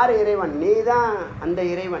 யார் இறைவன்? நீ தான் அந்த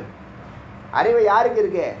இறைவன். அறிவு யாருக்கு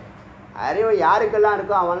இருக்கு? அறிவு யாருக்கெல்லாம்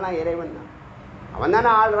இருக்கோ அவன்லாம் இறைவன் தான். அவன்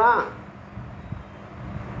தானே ஆள்றான்.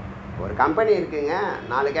 ஒரு கம்பெனி இருக்குங்க,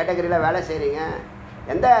 4 கேட்டகரியில் வேலை செய்கிறீங்க.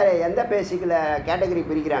 எந்த பேசிக்கில் கேட்டகரி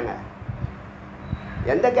பிரிக்கிறாங்க?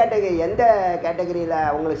 எந்த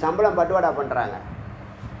கேட்டகரியில் உங்களுக்கு சம்பளம் பட்டுவாடா பண்ணுறாங்க?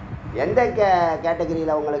 எந்த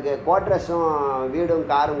கேட்டகரியில் உங்களுக்கு கோட்ரஸும் வீடும்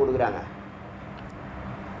காரும் கொடுக்குறாங்க?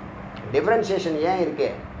 டிஃப்ரென்சியேஷன் ஏன்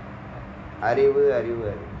இருக்குது? அறிவு அறிவு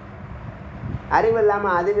அறிவு அறிவு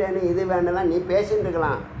இல்லாமல் அது வேணும் இது வேணும்லாம் நீ பேசின்னு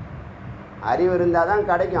இருக்கலாம். அறிவு இருந்தால் தான்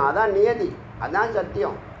கிடைக்கும். அதான் நியதி, அதான்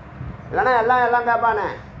சத்தியம். இல்லைன்னா எல்லாம் கேட்பானே,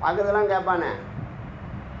 பார்க்குறதெல்லாம் கேட்பானே.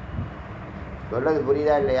 சொல்கிறது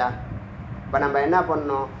புரியுதா இல்லையா? இப்போ நம்ம என்ன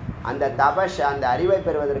பண்ணணும்? அந்த அந்த அறிவை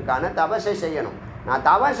பெறுவதற்கான தபஸை செய்யணும். நான்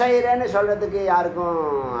தவம் செய்கிறேன்னு சொல்கிறதுக்கு யாருக்கும்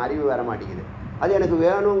அறிவு வர மாட்டேங்குது. அது எனக்கு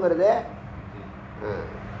வேணுங்கிறது.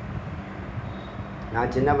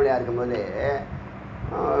 நான் சின்ன பிள்ளையாக இருக்கும்போது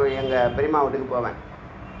எங்கள் பெரியம்மா வீட்டுக்கு போவேன்.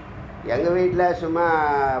 எங்கள் வீட்டில் சும்மா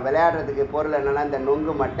விளையாடுறதுக்கு பொருள் என்னென்னா இந்த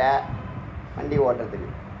நொங்கு மட்டை, வண்டி ஓட்டுறதுக்கு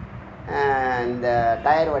இந்த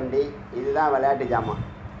டயர் வண்டி, இதுதான் விளையாட்டு ஜாமான்.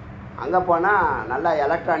 அங்கே போனால் நல்லா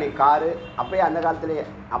எலக்ட்ரானிக் காரு, அப்போயே அந்த காலத்துலேயே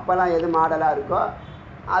அப்போல்லாம் எது மாடலாக இருக்கோ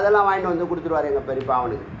அதெல்லாம் வாங்கிட்டு வந்து கொடுத்துருவார் எங்கள் பெரியப்பா.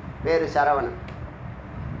 அவனுக்கு பேர் சரவணன்.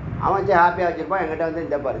 அவன் வச்சு ஹாப்பியாக வச்சுருப்பான். என்கிட்ட வந்து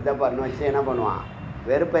இந்த பாருன்னு வச்சு என்ன பண்ணுவான்,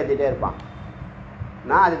 வெறுப்பேற்றிட்டே இருப்பான்.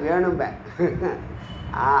 நான் அது வேணும்பேன்.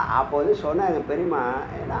 அப்போ வந்து சொன்னேன் எங்கள் பெரியம்மா,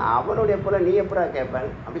 ஏன்னா அவனுடைய பொருளை நீ எப்படா கேட்பேன்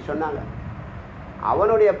அப்படி சொன்னாங்க.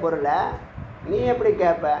 அவனுடைய பொருளை நீ எப்படி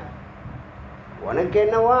கேட்ப? உனக்கு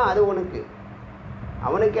என்னவோ அது உனக்கு,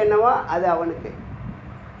 அவனுக்கு என்னவோ அது அவனுக்கு.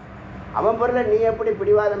 அவன் பொருளை நீ எப்படி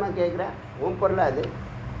பிடிவாதமாக கேட்குற? உன் பொருளை அது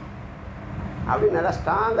அப்படி நல்லா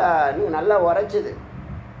ஸ்ட்ராங்காக நீங்கள் நல்லா உரைச்சிது.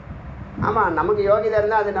 ஆமாம், நமக்கு யோகிதை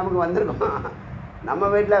இருந்தால் அது நமக்கு வந்திருக்கும். நம்ம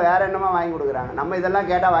வீட்டில் வேறு என்னமோ வாங்கி கொடுக்குறாங்க, நம்ம இதெல்லாம்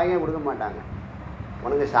கேட்டால் வாங்கி கொடுக்க மாட்டாங்க.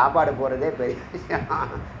 உனக்கு சாப்பாடு போகிறதே பெரிய விஷயம்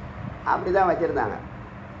அப்படி தான் வச்சுருந்தாங்க.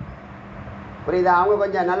 புரியுதா? அவங்க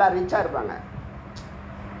கொஞ்சம் நல்லா ரிச்சாக இருப்பாங்க.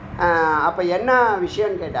 அப்போ என்ன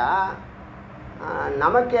விஷயம்னு கேட்டால்,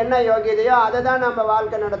 நமக்கு என்ன யோகியதையோ அதை தான் நம்ம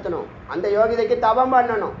வாழ்க்கை நடத்தணும். அந்த யோகிதைக்கு தவம்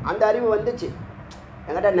பண்ணணும். அந்த அறிவு வந்துச்சு.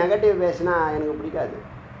 என்கிட்ட நெகட்டிவ் பேசினா எனக்கு பிடிக்காது.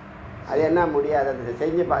 அது என்ன முடியாது, அதை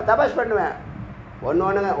செஞ்சு தபஸ் பண்ணுவேன்.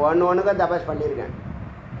 ஒன்றுக்கும் தபஸ் பண்ணியிருக்கேன்.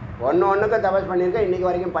 ஒன்றுக்கும் தபஸ் பண்ணியிருக்கேன். இன்றைக்கி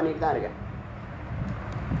வரைக்கும் பண்ணிட்டு தான் இருக்கேன்.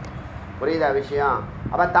 புரியுதா விஷயம்?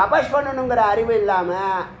 அப்போ தபஸ் பண்ணணுங்கிற அறிவு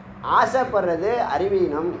இல்லாமல் ஆசைப்படுறது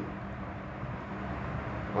அறிவீனம்.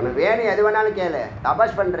 உனக்கு வேணும் எது வேணாலும் கேளு.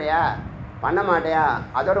 தபஸ் பண்ணுறியா, பண்ண மாட்டியா,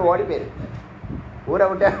 அதோட ஓடி போயிரு. ஊரை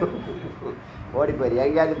விட்டு ஓடி போயிரு.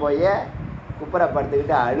 எங்கேயாவது போய்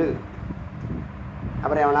குப்புறப்படுத்திக்கிட்டு அழு.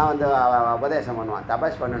 அப்புறம் எவனா வந்து உபதேசம் பண்ணுவான்,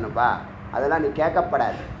 தபஸ் பண்ணணுப்பா, அதெல்லாம் நீ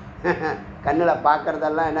கேட்கப்படாது. கண்ணில்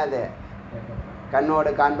பார்க்குறதெல்லாம் என்னது?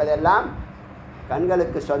 கண்ணோடு காண்பதெல்லாம்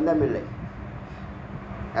கண்களுக்கு சொந்தமில்லை.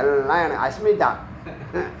 எல்லாம் எனக்கு அஸ்மிதா.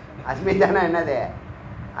 அஸ்மிதானா என்னது?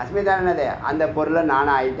 அஸ்மிதா என்னது? அந்த பொருளை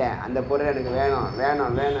நானும் ஆயிட்டேன், அந்த பொருள் எனக்கு வேணும்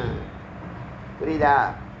வேணும் வேணும். புரியுதா?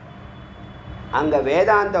 அங்கே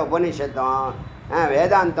வேதாந்த உபனிஷத்தும்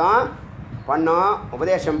வேதாந்தம் பண்ணோம்,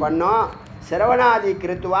 உபதேசம் பண்ணோம். சிரவணாதி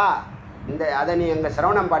கிருத்துவா, அதை நீ அங்கே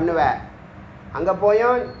சிரவணம் பண்ணுவ. அங்கே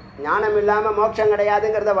போயும் ஞானம் இல்லாமல் மோட்சம்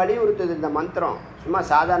கிடையாதுங்கிறத வலியுறுத்துது இந்த மந்திரம். சும்மா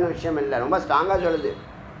சாதாரண விஷயம் இல்லை, ரொம்ப ஸ்ட்ராங்காக சொல்லுது.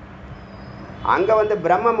 அங்கே வந்து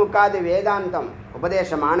பிரம்ம முக்காது வேதாந்தம்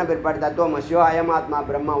உபதேசமான பிற்பாடு தத்துவமசியோ அயமாத்மா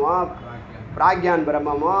பிரம்மமோ பிராக்யான்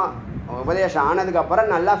பிரம்மமோ உபதேசம்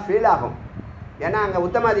ஆனதுக்கப்புறம் நல்லா ஃபீல் ஆகும். ஏன்னா அங்கே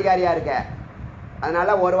உத்தம அதிகாரியாக இருக்க,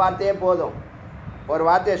 அதனால் ஒரு வார்த்தையே போதும், ஒரு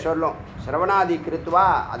வார்த்தையை சொல்லும். சிரவணாதி கிருத்துவா,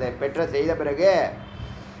 அதை பெற்ற செய்த பிறகு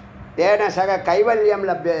தேன சக கைவல்யம்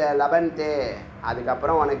லபந்தே,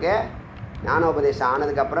 அதுக்கப்புறம் உனக்கு ஞானோபதேசம்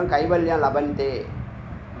ஆனதுக்கப்புறம் கைவல்யம் லபந்தே,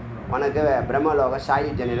 உனக்கு பிரம்மலோக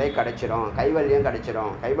சாயுஜ்ய நிலை கிடச்சிரும், கைவல்யம்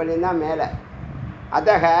கிடச்சிரும். கைவல்யம் தான் மேலே.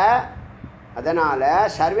 அதனால்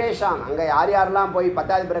சர்வேஷாம், அங்கே யார் யாரெல்லாம் போய்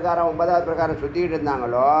 10வது பிரகாரம் 9வது பிரகாரம் சுற்றிக்கிட்டு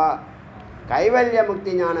இருந்தாங்களோ, கைவல்ய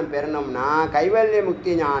முக்தி ஞானம் பெறணும்னா கைவல்ய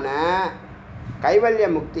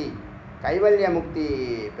முக்தி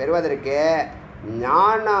பெறுவதற்கு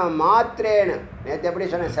ஞான மாத்திரேன்னு, நேற்று எப்படி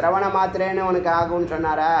சொன்னேன், சிரவண மாத்திரேன்னு உனக்கு ஆகும்னு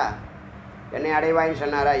சொன்னாரா, என்னை அடைவாயின்னு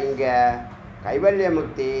சொன்னாரா? இங்கே கைவல்ய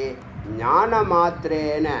முக்தி ஞான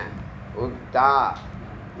மாத்திரேன்னு உக்தா,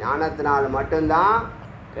 ஞானத்தினால் மட்டும்தான்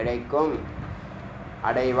கிடைக்கும்,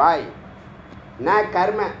 அடைவாய். ந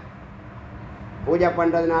கர்ம, பூஜை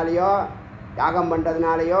பண்ணுறதுனாலையோ யாகம்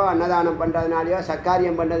பண்ணுறதுனாலையோ அன்னதானம் பண்ணுறதுனாலையோ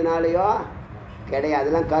சக்காரியம் பண்ணுறதுனாலையோ கிடையாது.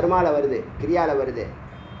 அதெல்லாம் கர்மாவில் வருது, கிரியாவில் வருது.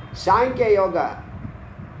 சாங்கிய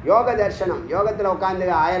யோக தர்சனம், யோகத்தில் உட்காந்து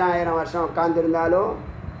 1000 வருஷம் உட்காந்துருந்தாலும்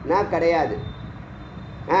நான் கிடையாது.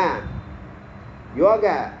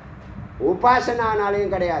 யோக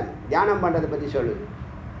உபாசனானாலையும் கிடையாது. தியானம் பண்ணுறதை பற்றி சொல்லுது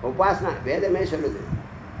உபாசனா, வேதமே சொல்லுது.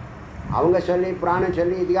 அவங்க சொல்லி புராணம்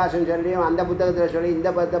சொல்லி இதிகாசம் சொல்லியும் அந்த புத்தகத்தில் சொல்லி இந்த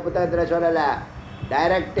புத்தகத்தில் சொல்லலை,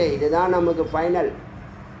 டைரக்டு இதுதான் நமக்கு ஃபைனல்.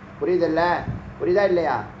 புரியுதா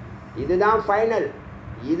இல்லையா? இதுதான் ஃபைனல்.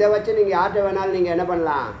 இதை வச்சு நீங்கள் யார்கிட்ட வேணாலும் நீங்கள் என்ன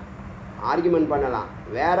பண்ணலாம், ஆர்கியூமெண்ட் பண்ணலாம்.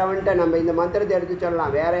 வேறவன்ட்ட நம்ம இந்த மந்திரத்தை எடுத்து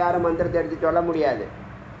சொல்லலாம், வேறு யாரும் மந்திரத்தை எடுத்து சொல்ல முடியாது.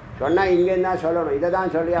 சொன்னால் இங்கேருந்து தான் சொல்லணும், இதை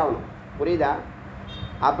தான் சொல்லி ஆகணும். புரியுதா?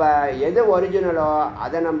 அப்போ எது ஒரிஜினலோ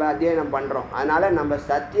அதை நம்ம அத்தியனம் பண்ணுறோம். அதனால் நம்ம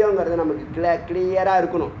சத்தியங்கிறது நமக்கு கிளியராக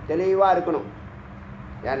இருக்கணும், தெளிவாக இருக்கணும்.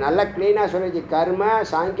 நல்லா க்ளீனாக சொல்லிச்சு. கர்ம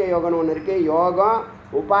சாங்கிய யோகம்னு ஒன்று இருக்குது, யோகம்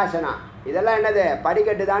உபாசனா, இதெல்லாம் என்னது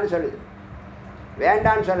படிக்கட்டு தான் சொல்லுது.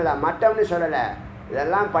 வேண்டான்னு சொல்லலை, மட்டம்னு சொல்லலை,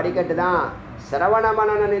 இதெல்லாம் படிக்கட்டு தான். சிரவண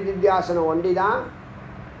மனன நிதித்தியாசனம் ஒண்டி தான்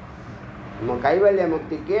நம்ம கைவல்ய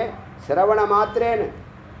முக்திக்கு. சிரவண மாத்திரேன்னு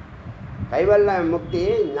கைவல்ய முக்தி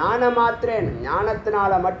ஞான மாத்திரேன்னு,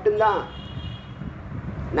 ஞானத்தினால மட்டும்தான்.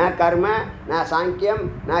 ந கர்ம ந சாங்கியம்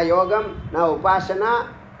ந யோகம் ந உபாசனா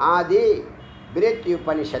ஆதி பிரித்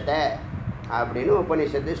உபனிஷத்தை அப்படின்னு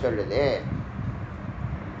உபனிஷத்து சொல்லுது.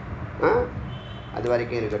 அது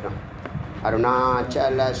வரைக்கும் இருக்கட்டும்.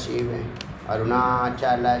 அருணாச்சல சிவ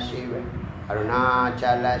அருணாச்சல சிவ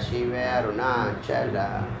அருணாச்சல சிவ அருணாச்சல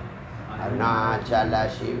அருணாச்சல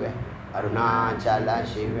சிவ அருணாச்சல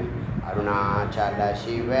சிவ அருணாச்சல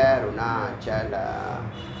சிவ அருணாச்சல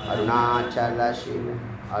அருணாச்சல சிவ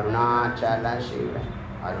அருணாச்சல சிவ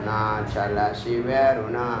அருணாச்சல சிவ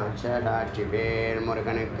அருணாச்சல வெற்றிவேல்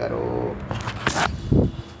முருகனுக்கு கரோகரா.